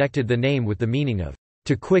frequently connected the name with the meaning of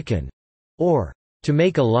to quicken or to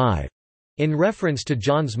make alive, in reference to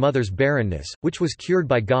John's mother's barrenness, which was cured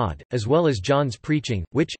by God, as well as John's preaching,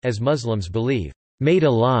 which, as Muslims believe, made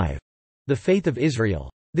alive the faith of Israel.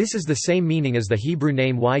 This is the same meaning as the Hebrew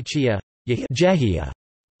name Yahya, Jehiah,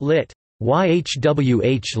 lit.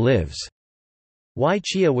 Yhwh lives.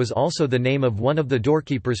 Yahya was also the name of one of the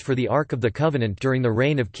doorkeepers for the Ark of the Covenant during the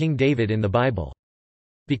reign of King David in the Bible.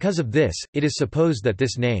 Because of this, it is supposed that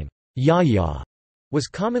this name, Yahya, was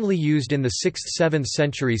commonly used in the 6th–7th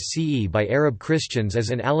centuries CE by Arab Christians as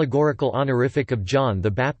an allegorical honorific of John the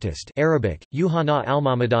Baptist, Arabic, Yuhanna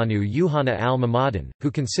al-Mamadanu Yuhanna al-Mamadan, who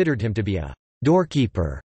considered him to be a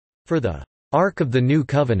doorkeeper for the Ark of the New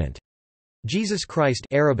Covenant. Jesus Christ,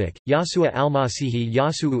 Arabic, Yasua al-Masihi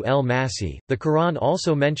Yasu'u el-Masih. The Quran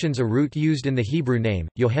also mentions a root used in the Hebrew name,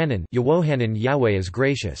 Yohanan, Yewohanan. Yahweh is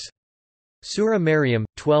gracious. Surah Maryam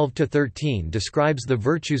 12-13 describes the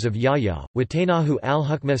virtues of Yahya, Watanahu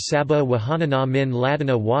al-Hukma Saba wa Hanana min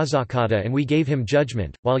Ladana wazakata, and we gave him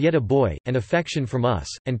judgment, while yet a boy, and affection from us,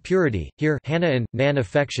 and purity. Here, Hana'an, nan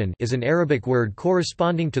affection, is an Arabic word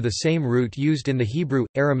corresponding to the same root used in the Hebrew,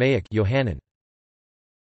 Aramaic Yohanan.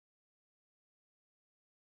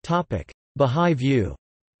 Bahá'í view.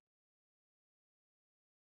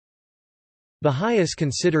 Baha'is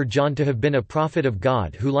consider John to have been a prophet of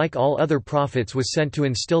God who, like all other prophets, was sent to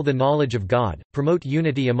instill the knowledge of God, promote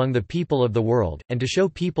unity among the people of the world, and to show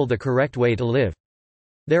people the correct way to live.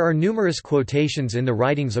 There are numerous quotations in the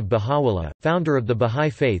writings of Baha'u'llah, founder of the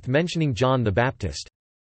Baha'i faith, mentioning John the Baptist.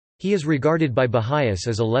 He is regarded by Baha'is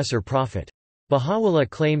as a lesser prophet. Baha'u'llah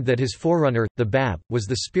claimed that his forerunner, the Bab, was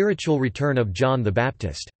the spiritual return of John the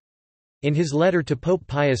Baptist. In his letter to Pope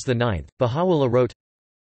Pius IX, Baha'u'llah wrote,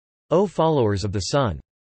 O followers of the Son!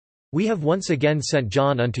 We have once again sent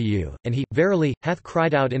John unto you, and he, verily, hath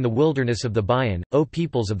cried out in the wilderness of the Bayan, O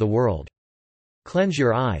peoples of the world! Cleanse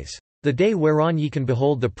your eyes. The day whereon ye can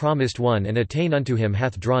behold the promised one and attain unto him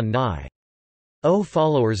hath drawn nigh. O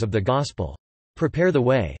followers of the Gospel! Prepare the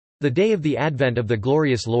way. The day of the advent of the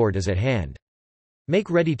glorious Lord is at hand. Make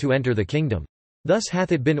ready to enter the kingdom. Thus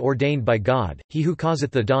hath it been ordained by God, he who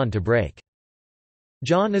causeth the dawn to break.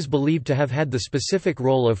 John is believed to have had the specific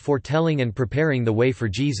role of foretelling and preparing the way for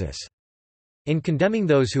Jesus. In condemning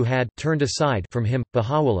those who had turned aside from him,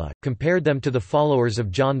 Baha'u'llah compared them to the followers of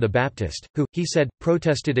John the Baptist, who, he said,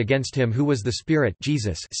 protested against him who was the Spirit,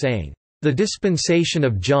 Jesus, saying, The dispensation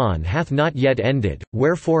of John hath not yet ended,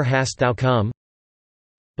 wherefore hast thou come?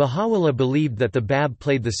 Baha'u'llah believed that the Bab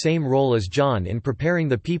played the same role as John in preparing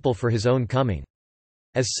the people for his own coming.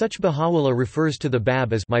 As such, Baha'u'llah refers to the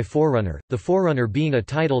Bab as my forerunner, the forerunner being a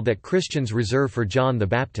title that Christians reserve for John the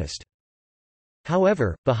Baptist.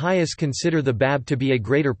 However, Baha'is consider the Bab to be a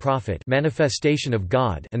greater prophet, manifestation of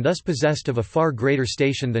God, and thus possessed of a far greater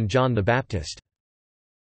station than John the Baptist.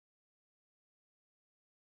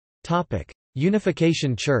 Topic: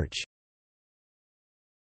 Unification Church.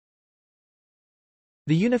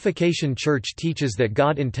 The Unification Church teaches that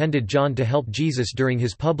God intended John to help Jesus during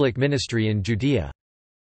his public ministry in Judea.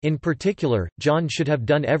 In particular, John should have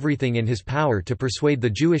done everything in his power to persuade the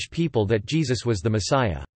Jewish people that Jesus was the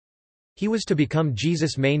Messiah. He was to become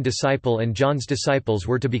Jesus' main disciple and John's disciples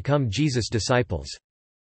were to become Jesus' disciples.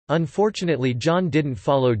 Unfortunately, John didn't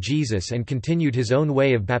follow Jesus and continued his own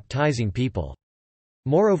way of baptizing people.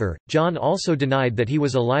 Moreover, John also denied that he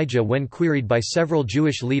was Elijah when queried by several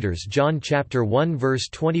Jewish leaders. John chapter 1 verse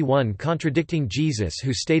 21 contradicting Jesus,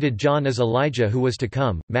 who stated John is Elijah who was to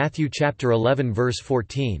come. Matthew chapter 11 verse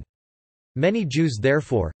 14. Many Jews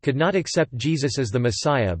therefore could not accept Jesus as the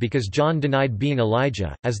Messiah because John denied being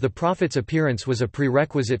Elijah, as the prophet's appearance was a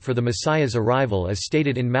prerequisite for the Messiah's arrival, as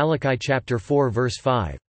stated in Malachi chapter 4 verse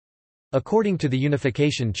 5. According to the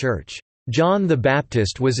Unification Church, John the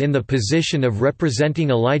Baptist was in the position of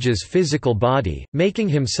representing Elijah's physical body, making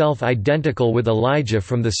himself identical with Elijah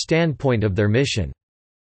from the standpoint of their mission.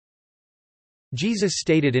 Jesus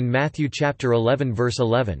stated in Matthew chapter 11 verse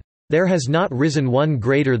 11, "There has not risen one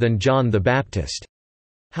greater than John the Baptist."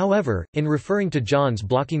 However, in referring to John's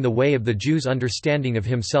blocking the way of the Jews' understanding of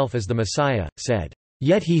himself as the Messiah, said,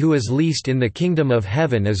 "Yet he who is least in the kingdom of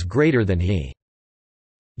heaven is greater than he."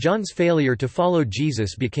 John's failure to follow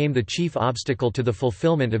Jesus became the chief obstacle to the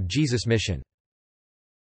fulfillment of Jesus' mission.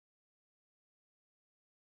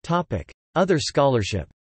 Other scholarship.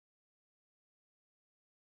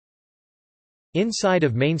 Inside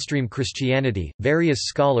of mainstream Christianity, various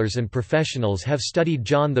scholars and professionals have studied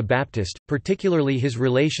John the Baptist, particularly his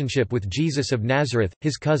relationship with Jesus of Nazareth,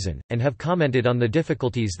 his cousin, and have commented on the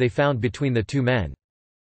difficulties they found between the two men.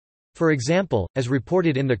 For example, as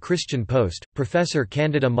reported in the Christian Post, Professor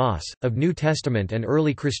Candida Moss, of New Testament and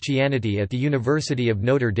Early Christianity at the University of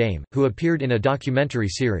Notre Dame, who appeared in a documentary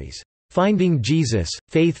series, "Finding Jesus,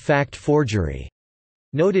 Faith Fact Forgery,"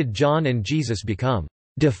 noted John and Jesus become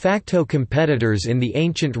de facto competitors in the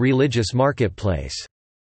ancient religious marketplace.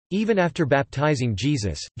 Even after baptizing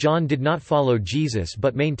Jesus, John did not follow Jesus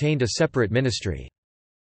but maintained a separate ministry.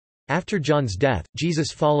 After John's death,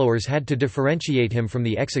 Jesus' followers had to differentiate him from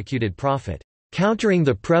the executed prophet, countering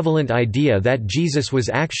the prevalent idea that Jesus was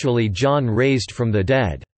actually John raised from the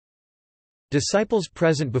dead. Disciples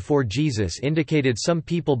present before Jesus indicated some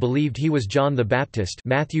people believed he was John the Baptist.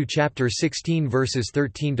 Matthew chapter 16 verses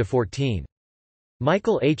 13 to 14.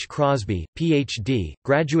 Michael H. Crosby, Ph.D.,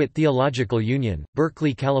 Graduate Theological Union,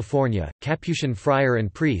 Berkeley, California, Capuchin friar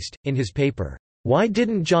and priest, in his paper, "Why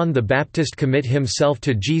Didn't John the Baptist Commit Himself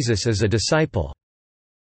to Jesus as a Disciple?"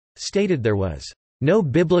 stated there was no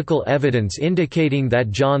biblical evidence indicating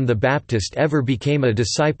that John the Baptist ever became a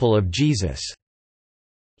disciple of Jesus.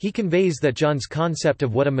 He conveys that John's concept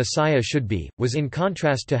of what a Messiah should be, was in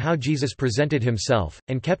contrast to how Jesus presented himself,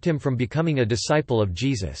 and kept him from becoming a disciple of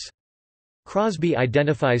Jesus. Crosby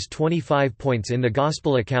identifies 25 points in the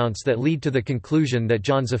Gospel accounts that lead to the conclusion that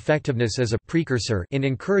John's effectiveness as a precursor in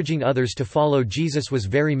encouraging others to follow Jesus was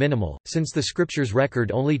very minimal, since the Scriptures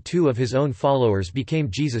record only 2 of his own followers became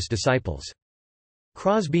Jesus' disciples.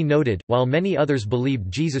 Crosby noted, while many others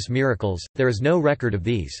believed Jesus' miracles, there is no record of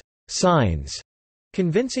these signs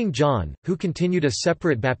convincing John, who continued a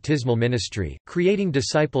separate baptismal ministry, creating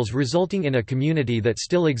disciples resulting in a community that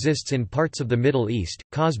still exists in parts of the Middle East.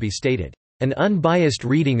 Crosby stated, "An unbiased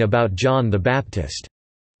reading about John the Baptist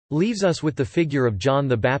leaves us with the figure of John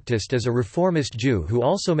the Baptist as a reformist Jew who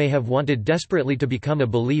also may have wanted desperately to become a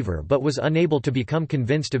believer but was unable to become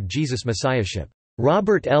convinced of Jesus' messiahship."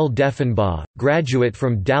 Robert L. Deffenbaugh, graduate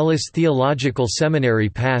from Dallas Theological Seminary,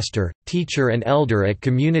 pastor, teacher and elder at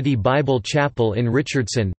Community Bible Chapel in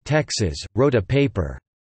Richardson, Texas, wrote a paper,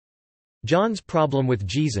 John's Problem with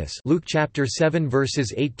Jesus, Luke chapter 7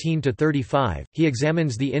 verses 18 to 35. He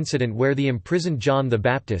examines the incident where the imprisoned John the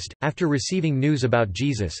Baptist, after receiving news about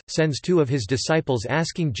Jesus, sends 2 of his disciples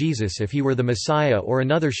asking Jesus if he were the Messiah or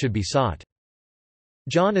another should be sought.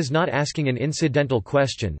 John is not asking an incidental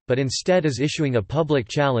question, but instead is issuing a public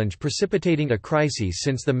challenge, precipitating a crisis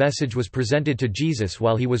since the message was presented to Jesus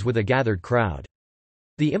while he was with a gathered crowd.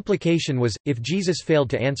 The implication was, if Jesus failed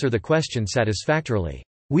to answer the question satisfactorily,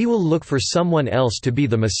 we will look for someone else to be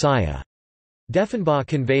the Messiah. Defenbaugh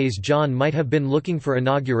conveys John might have been looking for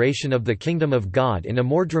inauguration of the kingdom of God in a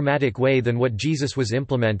more dramatic way than what Jesus was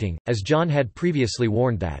implementing, as John had previously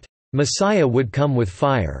warned that, "Messiah would come with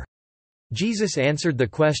fire." Jesus answered the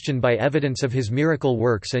question by evidence of his miracle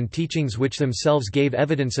works and teachings which themselves gave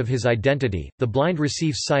evidence of his identity. The blind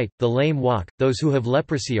receive sight, the lame walk, those who have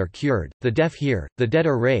leprosy are cured, the deaf hear, the dead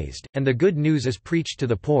are raised, and the good news is preached to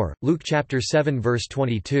the poor. Luke chapter 7 verse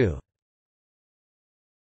 22.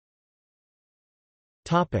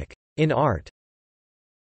 In art.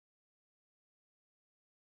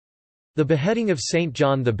 The beheading of Saint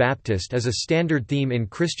John the Baptist is a standard theme in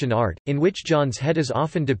Christian art, in which John's head is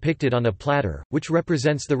often depicted on a platter, which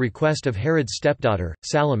represents the request of Herod's stepdaughter,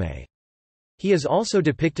 Salome. He is also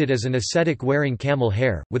depicted as an ascetic wearing camel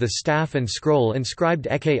hair, with a staff and scroll inscribed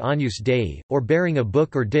Ecce Agnus Dei, or bearing a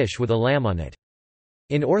book or dish with a lamb on it.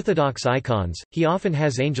 In Orthodox icons, he often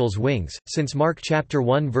has angel's wings, since Mark chapter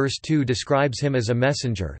 1 verse 2 describes him as a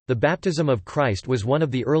messenger. The baptism of Christ was one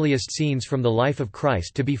of the earliest scenes from the life of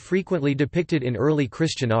Christ to be frequently depicted in early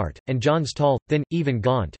Christian art, and John's tall, thin, even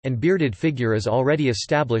gaunt, and bearded figure is already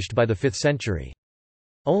established by the 5th century.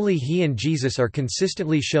 Only he and Jesus are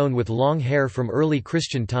consistently shown with long hair from early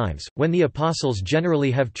Christian times, when the apostles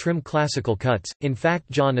generally have trim classical cuts. In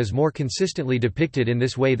fact, John is more consistently depicted in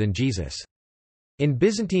this way than Jesus. In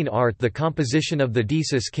Byzantine art, the composition of the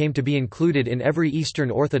desis came to be included in every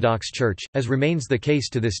Eastern Orthodox church, as remains the case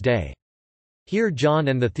to this day. Here John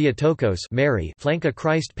and the Theotokos Mary flank a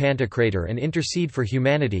Christ Pantocrator and intercede for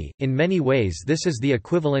humanity. In many ways this is the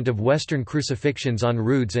equivalent of Western crucifixions on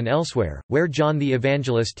rood and elsewhere, where John the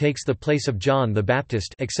Evangelist takes the place of John the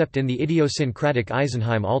Baptist, except in the idiosyncratic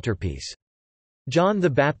Eisenheim altarpiece. John the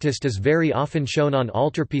Baptist is very often shown on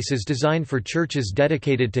altarpieces designed for churches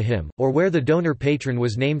dedicated to him, or where the donor patron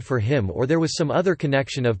was named for him or there was some other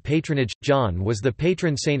connection of patronage. John was the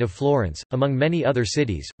patron saint of Florence, among many other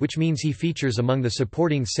cities, which means he features among the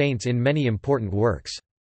supporting saints in many important works.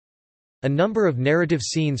 A number of narrative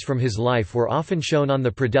scenes from his life were often shown on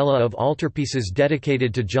the predella of altarpieces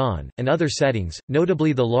dedicated to John, and other settings,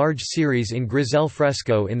 notably the large series in Grisel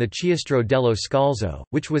fresco in the Chiostro dello Scalzo,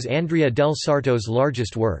 which was Andrea del Sarto's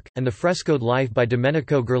largest work, and the frescoed life by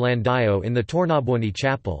Domenico Ghirlandaio in the Tornabuoni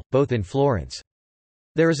Chapel, both in Florence.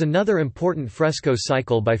 There is another important fresco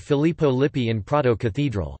cycle by Filippo Lippi in Prato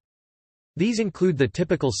Cathedral. These include the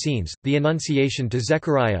typical scenes, the Annunciation to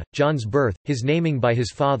Zechariah, John's birth, his naming by his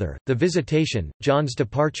father, the Visitation, John's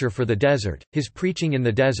departure for the desert, his preaching in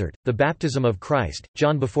the desert, the baptism of Christ,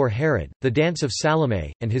 John before Herod, the dance of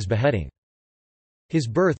Salome, and his beheading. His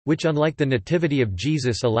birth, which unlike the Nativity of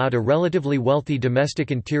Jesus allowed a relatively wealthy domestic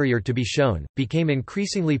interior to be shown, became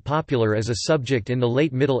increasingly popular as a subject in the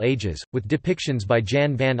late Middle Ages, with depictions by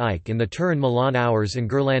Jan van Eyck in the Turin Milan Hours and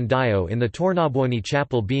Ghirlandaio in the Tornabuoni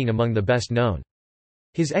Chapel being among the best known.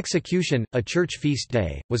 His execution, a church feast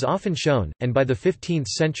day, was often shown, and by the 15th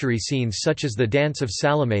century scenes such as the Dance of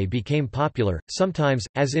Salome became popular. Sometimes,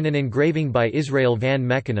 as in an engraving by Israel van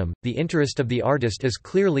Meckenem, the interest of the artist is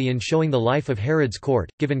clearly in showing the life of Herod's court,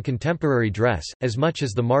 given contemporary dress, as much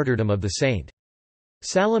as the martyrdom of the saint.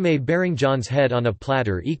 Salome bearing John's head on a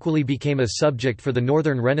platter equally became a subject for the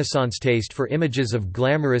Northern Renaissance taste for images of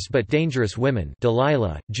glamorous but dangerous women,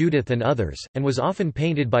 Delilah, Judith and others, and was often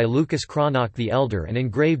painted by Lucas Cranach the Elder and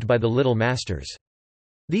engraved by the Little Masters.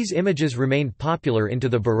 These images remained popular into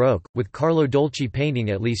the Baroque, with Carlo Dolci painting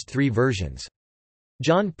at least 3 versions.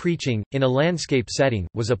 John preaching, in a landscape setting,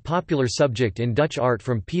 was a popular subject in Dutch art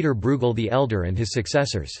from Peter Bruegel the Elder and his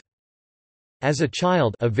successors. As a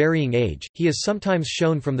child of varying age, he is sometimes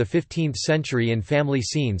shown from the 15th century in family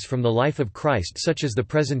scenes from the life of Christ such as the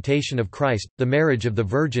Presentation of Christ, the Marriage of the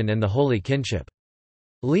Virgin and the Holy Kinship.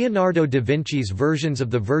 Leonardo da Vinci's versions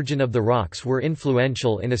of the Virgin of the Rocks were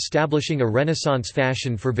influential in establishing a Renaissance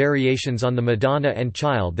fashion for variations on the Madonna and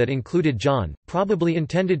Child that included John, probably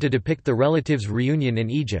intended to depict the relatives' reunion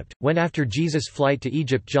in Egypt, when after Jesus' flight to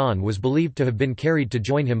Egypt John was believed to have been carried to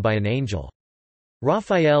join him by an angel.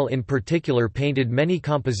 Raphael in particular painted many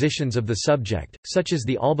compositions of the subject, such as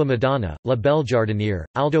the Alba Madonna, La Belle Giardiniere,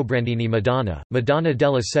 Aldobrandini Madonna, Madonna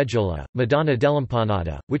della Seggiola, Madonna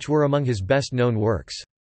dell'Impanata, which were among his best-known works.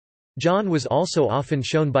 John was also often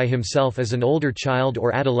shown by himself as an older child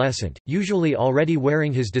or adolescent, usually already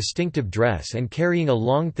wearing his distinctive dress and carrying a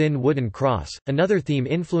long thin wooden cross, another theme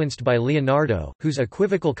influenced by Leonardo, whose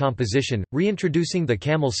equivocal composition, reintroducing the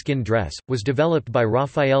camel skin dress, was developed by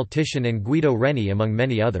Raphael Titian and Guido Reni among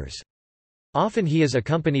many others. Often he is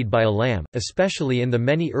accompanied by a lamb, especially in the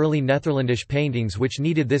many early Netherlandish paintings which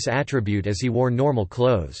needed this attribute as he wore normal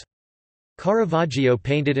clothes. Caravaggio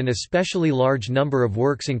painted an especially large number of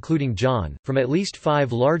works including John, from at least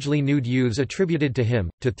 5 largely nude youths attributed to him,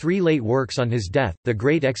 to 3 late works on his death, The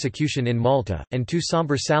Great Execution in Malta, and 2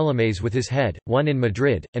 sombre Salomes with his head, one in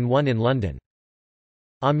Madrid, and one in London.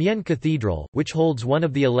 Amiens Cathedral, which holds one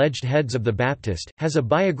of the alleged heads of the Baptist, has a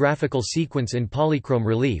biographical sequence in polychrome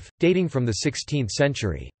relief, dating from the 16th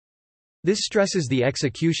century. This stresses the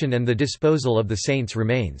execution and the disposal of the saint's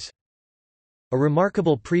remains. A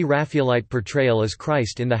remarkable pre-Raphaelite portrayal is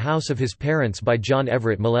Christ in the house of his parents by John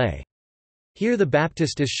Everett Millay. Here the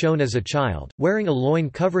Baptist is shown as a child, wearing a loin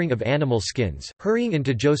covering of animal skins, hurrying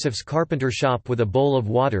into Joseph's carpenter shop with a bowl of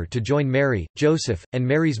water to join Mary, Joseph, and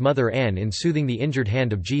Mary's mother Anne in soothing the injured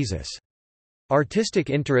hand of Jesus. Artistic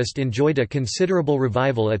interest enjoyed a considerable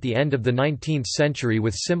revival at the end of the 19th century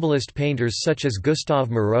with symbolist painters such as Gustave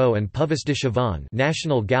Moreau and Puvis de Chavannes,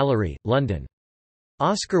 National Gallery, London.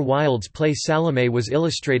 Oscar Wilde's play Salome was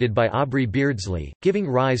illustrated by Aubrey Beardsley, giving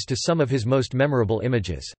rise to some of his most memorable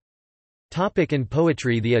images. In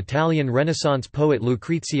poetry, the Italian Renaissance poet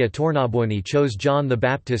Lucrezia Tornabuoni chose John the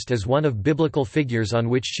Baptist as one of biblical figures on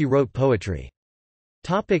which she wrote poetry.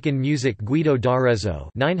 In music, Guido d'Arezzo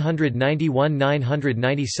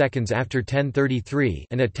 (991–992 after 1033),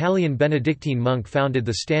 an Italian Benedictine monk, founded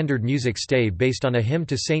the standard music stave based on a hymn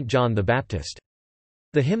to Saint John the Baptist.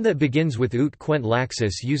 The hymn that begins with ut quent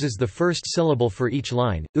laxus uses the first syllable for each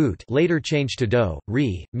line, ut, later changed to do,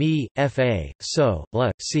 re, mi, fa, so,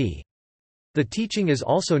 la, si. The teaching is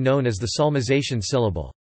also known as the psalmization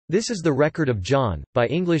syllable. This is the record of John, by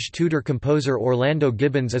English Tudor composer Orlando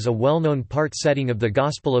Gibbons, as a well-known part setting of the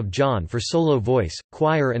Gospel of John for solo voice,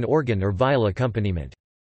 choir and organ or viol accompaniment.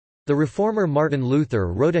 The reformer Martin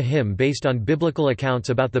Luther wrote a hymn based on biblical accounts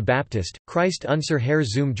about the Baptist, Christ unser Herr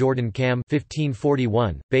zum Jordan kam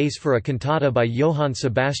 1541, base for a cantata by Johann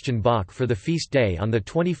Sebastian Bach for the feast day on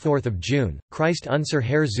 24 June, Christ unser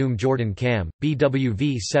Herr zum Jordan kam,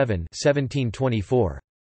 BWV 7 1724.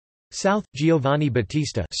 South, Giovanni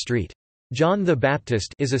Battista Street. John the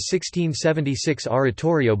Baptist is a 1676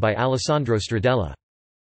 oratorio by Alessandro Stradella.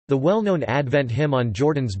 The well-known Advent hymn on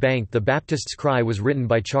Jordan's Bank, The Baptist's Cry, was written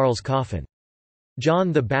by Charles Coffin.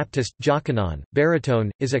 John the Baptist, Jochanaan,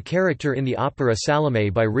 baritone, is a character in the opera Salome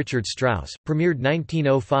by Richard Strauss, premiered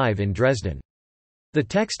 1905 in Dresden. The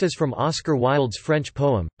text is from Oscar Wilde's French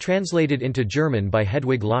poem, translated into German by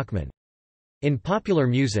Hedwig Lochmann. In popular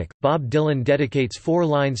music, Bob Dylan dedicates 4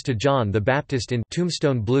 lines to John the Baptist in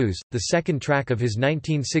Tombstone Blues, the second track of his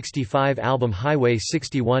 1965 album Highway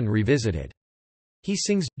 61 Revisited. He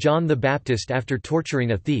sings, John the Baptist after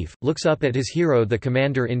torturing a thief, looks up at his hero the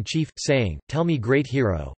commander-in-chief, saying, "Tell me, great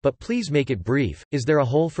hero, but please make it brief, is there a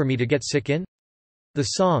hole for me to get sick in?" The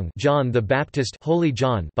song John the Baptist Holy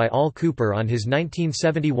John by Al Kooper on his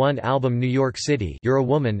 1971 album New York City You're a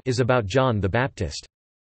Woman is about John the Baptist.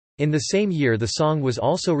 In the same year the song was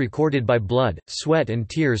also recorded by Blood, Sweat and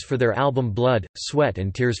Tears for their album Blood, Sweat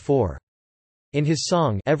and Tears 4. In his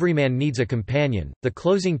song Every Man Needs a Companion, the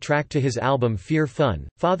closing track to his album Fear Fun,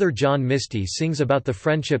 Father John Misty sings about the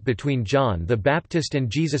friendship between John the Baptist and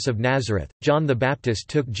Jesus of Nazareth. John the Baptist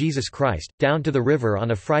took Jesus Christ down to the river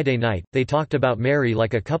on a Friday night. They talked about Mary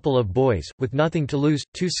like a couple of boys, with nothing to lose,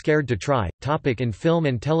 too scared to try. In film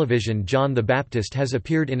and television, John the Baptist has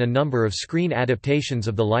appeared in a number of screen adaptations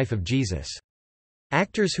of the life of Jesus.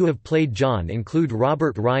 Actors who have played John include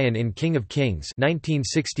Robert Ryan in King of Kings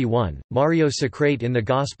 1961, Mario Socrate in The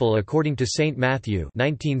Gospel According to St. Matthew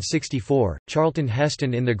 1964, Charlton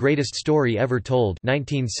Heston in The Greatest Story Ever Told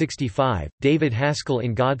 1965, David Haskell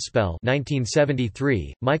in Godspell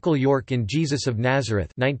 1973, Michael York in Jesus of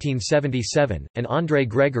Nazareth 1977, and Andre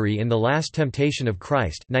Gregory in The Last Temptation of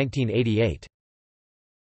Christ 1988.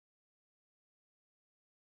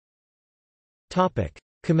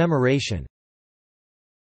 Commemoration.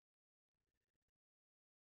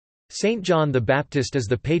 Saint John the Baptist is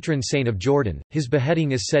the patron saint of Jordan. His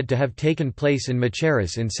beheading is said to have taken place in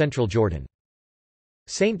Machaerus in central Jordan.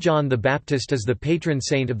 Saint John the Baptist is the patron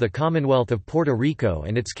saint of the Commonwealth of Puerto Rico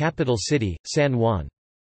and its capital city, San Juan.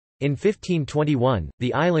 In 1521,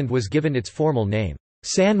 the island was given its formal name,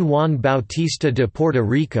 San Juan Bautista de Puerto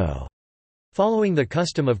Rico, following the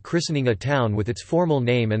custom of christening a town with its formal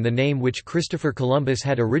name and the name which Christopher Columbus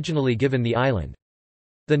had originally given the island.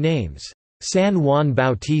 The names San Juan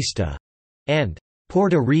Bautista and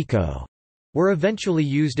Puerto Rico were eventually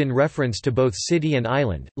used in reference to both city and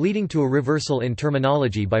island, leading to a reversal in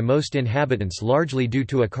terminology by most inhabitants largely due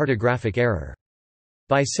to a cartographic error.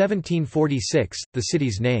 By 1746, the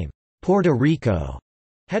city's name, Puerto Rico,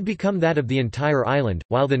 had become that of the entire island,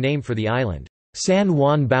 while the name for the island, San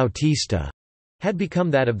Juan Bautista, had become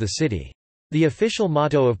that of the city. The official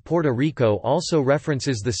motto of Puerto Rico also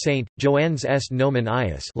references the saint, Joannes est nomen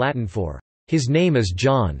Ius, Latin for, "His name is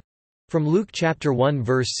John", from Luke chapter 1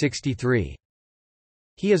 verse 63.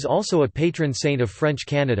 He is also a patron saint of French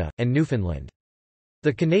Canada, and Newfoundland.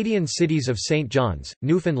 The Canadian cities of St. John's,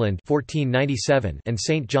 Newfoundland 1497 and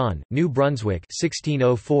St. John, New Brunswick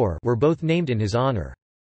 1604 were both named in his honour.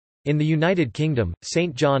 In the United Kingdom,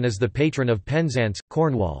 St. John is the patron of Penzance,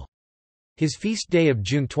 Cornwall. His feast day of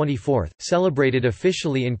June 24, celebrated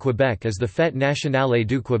officially in Quebec as the Fête nationale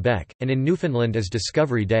du Québec, and in Newfoundland as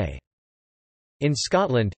Discovery Day. In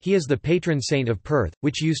Scotland, he is the patron saint of Perth,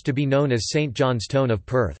 which used to be known as St. John's Tone of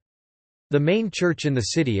Perth. The main church in the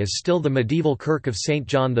city is still the medieval Kirk of St.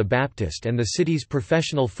 John the Baptist, and the city's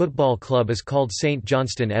professional football club is called St.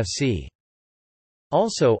 Johnston FC.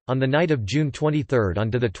 Also, on the night of June 23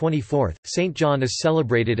 onto the 24th, St. John is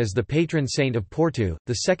celebrated as the patron saint of Porto,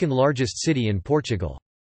 the second largest city in Portugal.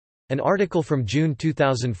 An article from June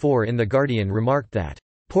 2004 in The Guardian remarked that,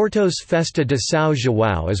 "Porto's Festa de São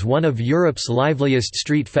João is one of Europe's liveliest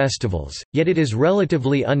street festivals, yet it is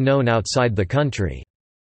relatively unknown outside the country."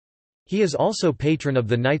 He is also patron of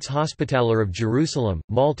the Knights Hospitaller of Jerusalem,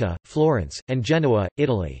 Malta, Florence, and Genoa,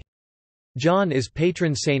 Italy. John is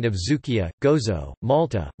patron saint of Zucchia, Gozo,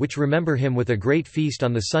 Malta, which remember him with a great feast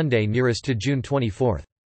on the Sunday nearest to June 24.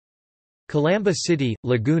 Calamba City,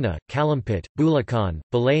 Laguna, Calumpit, Bulacan,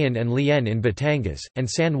 Balayan and Lian in Batangas, and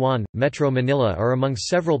San Juan, Metro Manila are among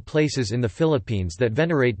several places in the Philippines that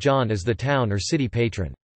venerate John as the town or city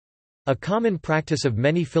patron. A common practice of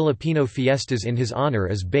many Filipino fiestas in his honor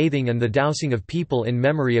is bathing and the dousing of people in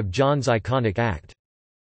memory of John's iconic act.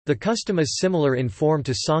 The custom is similar in form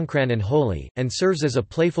to Songkran and Holi, and serves as a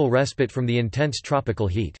playful respite from the intense tropical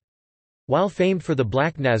heat. While famed for the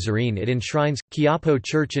Black Nazarene it enshrines, Quiapo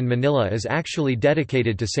Church in Manila is actually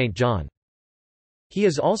dedicated to St. John. He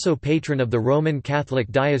is also patron of the Roman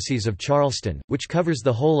Catholic Diocese of Charleston, which covers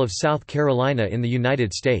the whole of South Carolina in the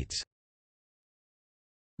United States.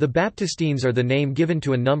 The Baptistines are the name given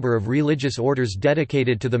to a number of religious orders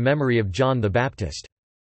dedicated to the memory of John the Baptist.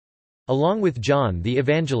 Along with John the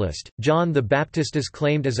Evangelist, John the Baptist is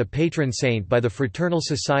claimed as a patron saint by the Fraternal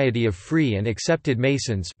Society of Free and Accepted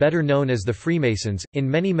Masons, better known as the Freemasons. In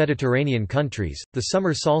many Mediterranean countries, the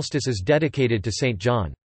summer solstice is dedicated to St.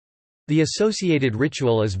 John. The associated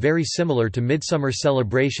ritual is very similar to midsummer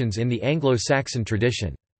celebrations in the Anglo-Saxon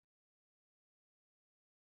tradition.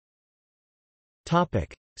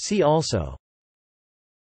 See also: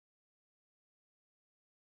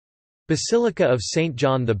 Basilica of St.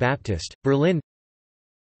 John the Baptist, Berlin,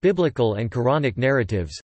 Biblical and Quranic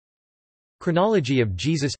narratives, Chronology of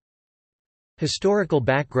Jesus, Historical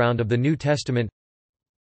background of the New Testament,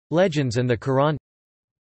 Legends and the Quran,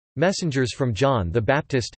 Messengers from John the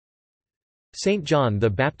Baptist, St. John the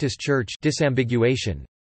Baptist Church disambiguation,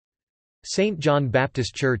 St. John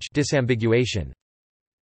Baptist Church disambiguation,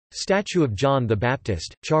 Statue of John the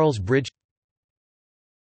Baptist, Charles Bridge.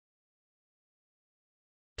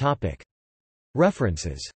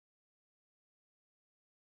 References.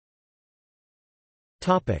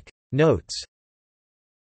 Notes.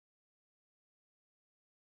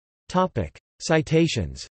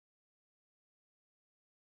 Citations.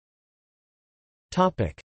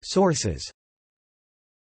 Sources.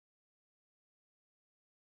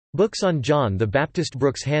 Books on John the Baptist.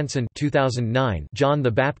 Brooks Hansen 2009, John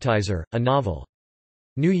the Baptizer, a Novel.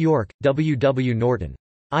 New York, W. W. Norton.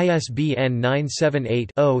 ISBN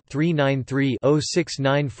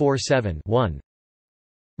 978-0-393-06947-1.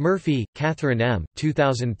 Murphy, Catherine M.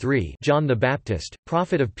 2003, John the Baptist,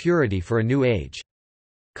 Prophet of Purity for a New Age.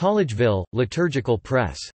 Collegeville, Liturgical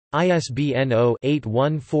Press. ISBN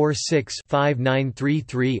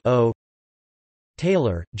 0-8146-5933-0.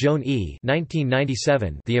 Taylor, Joan E.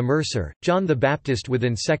 1997, The Immerser, John the Baptist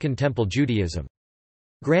Within Second Temple Judaism.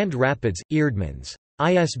 Grand Rapids, Eerdmans.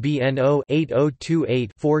 ISBN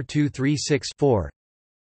 0-8028-4236-4.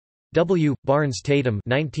 W. Barnes Tatum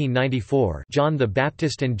 1994, John the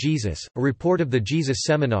Baptist and Jesus, A Report of the Jesus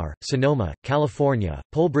Seminar, Sonoma, California,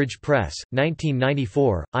 Polbridge Press,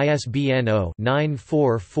 1994, ISBN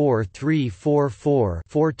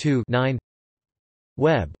 0-944344-42-9.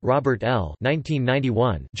 Webb, Robert L.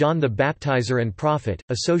 1991, John the Baptizer and Prophet,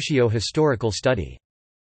 A Socio-Historical Study.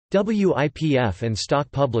 WIPF and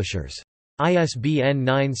Stock Publishers. ISBN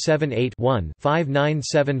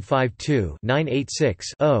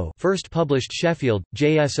 978-1-59752-986-0. First published Sheffield,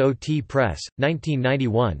 JSOT Press,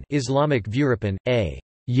 1991. Islamic Vurapan, A.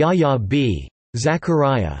 Yahya B.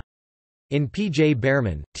 Zachariah. In P. J.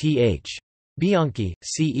 Behrman, T. H. Bianchi,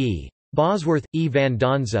 C. E. Bosworth, E. van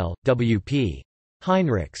Donzel, W. P.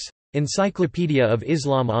 Heinrichs. Encyclopedia of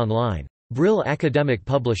Islam Online. Brill Academic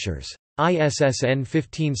Publishers. ISSN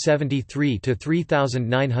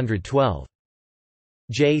 1573-3912.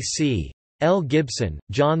 J.C. L. Gibson,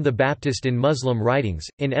 John the Baptist in Muslim Writings,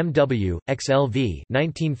 in M.W., XLV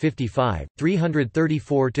 1955,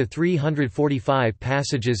 334–345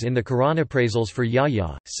 passages in the Quran. Appraisals for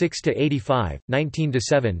Yahya, 6–85,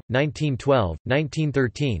 19–7, 1912,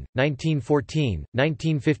 1913, 1914,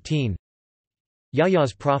 1915.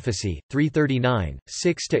 Yahya's Prophecy, 339,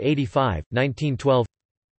 6–85, 1912.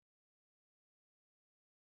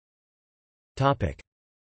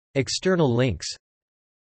 External links.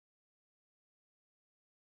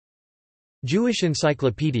 Jewish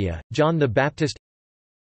Encyclopedia, John the Baptist.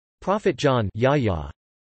 Prophet John, Yahya.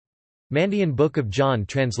 Mandean Book of John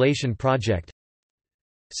Translation Project.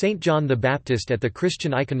 Saint John the Baptist at the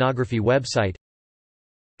Christian Iconography website.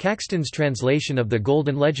 Caxton's translation of the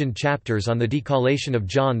Golden Legend chapters on the decollation of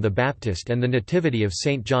John the Baptist and the Nativity of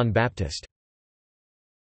Saint John Baptist.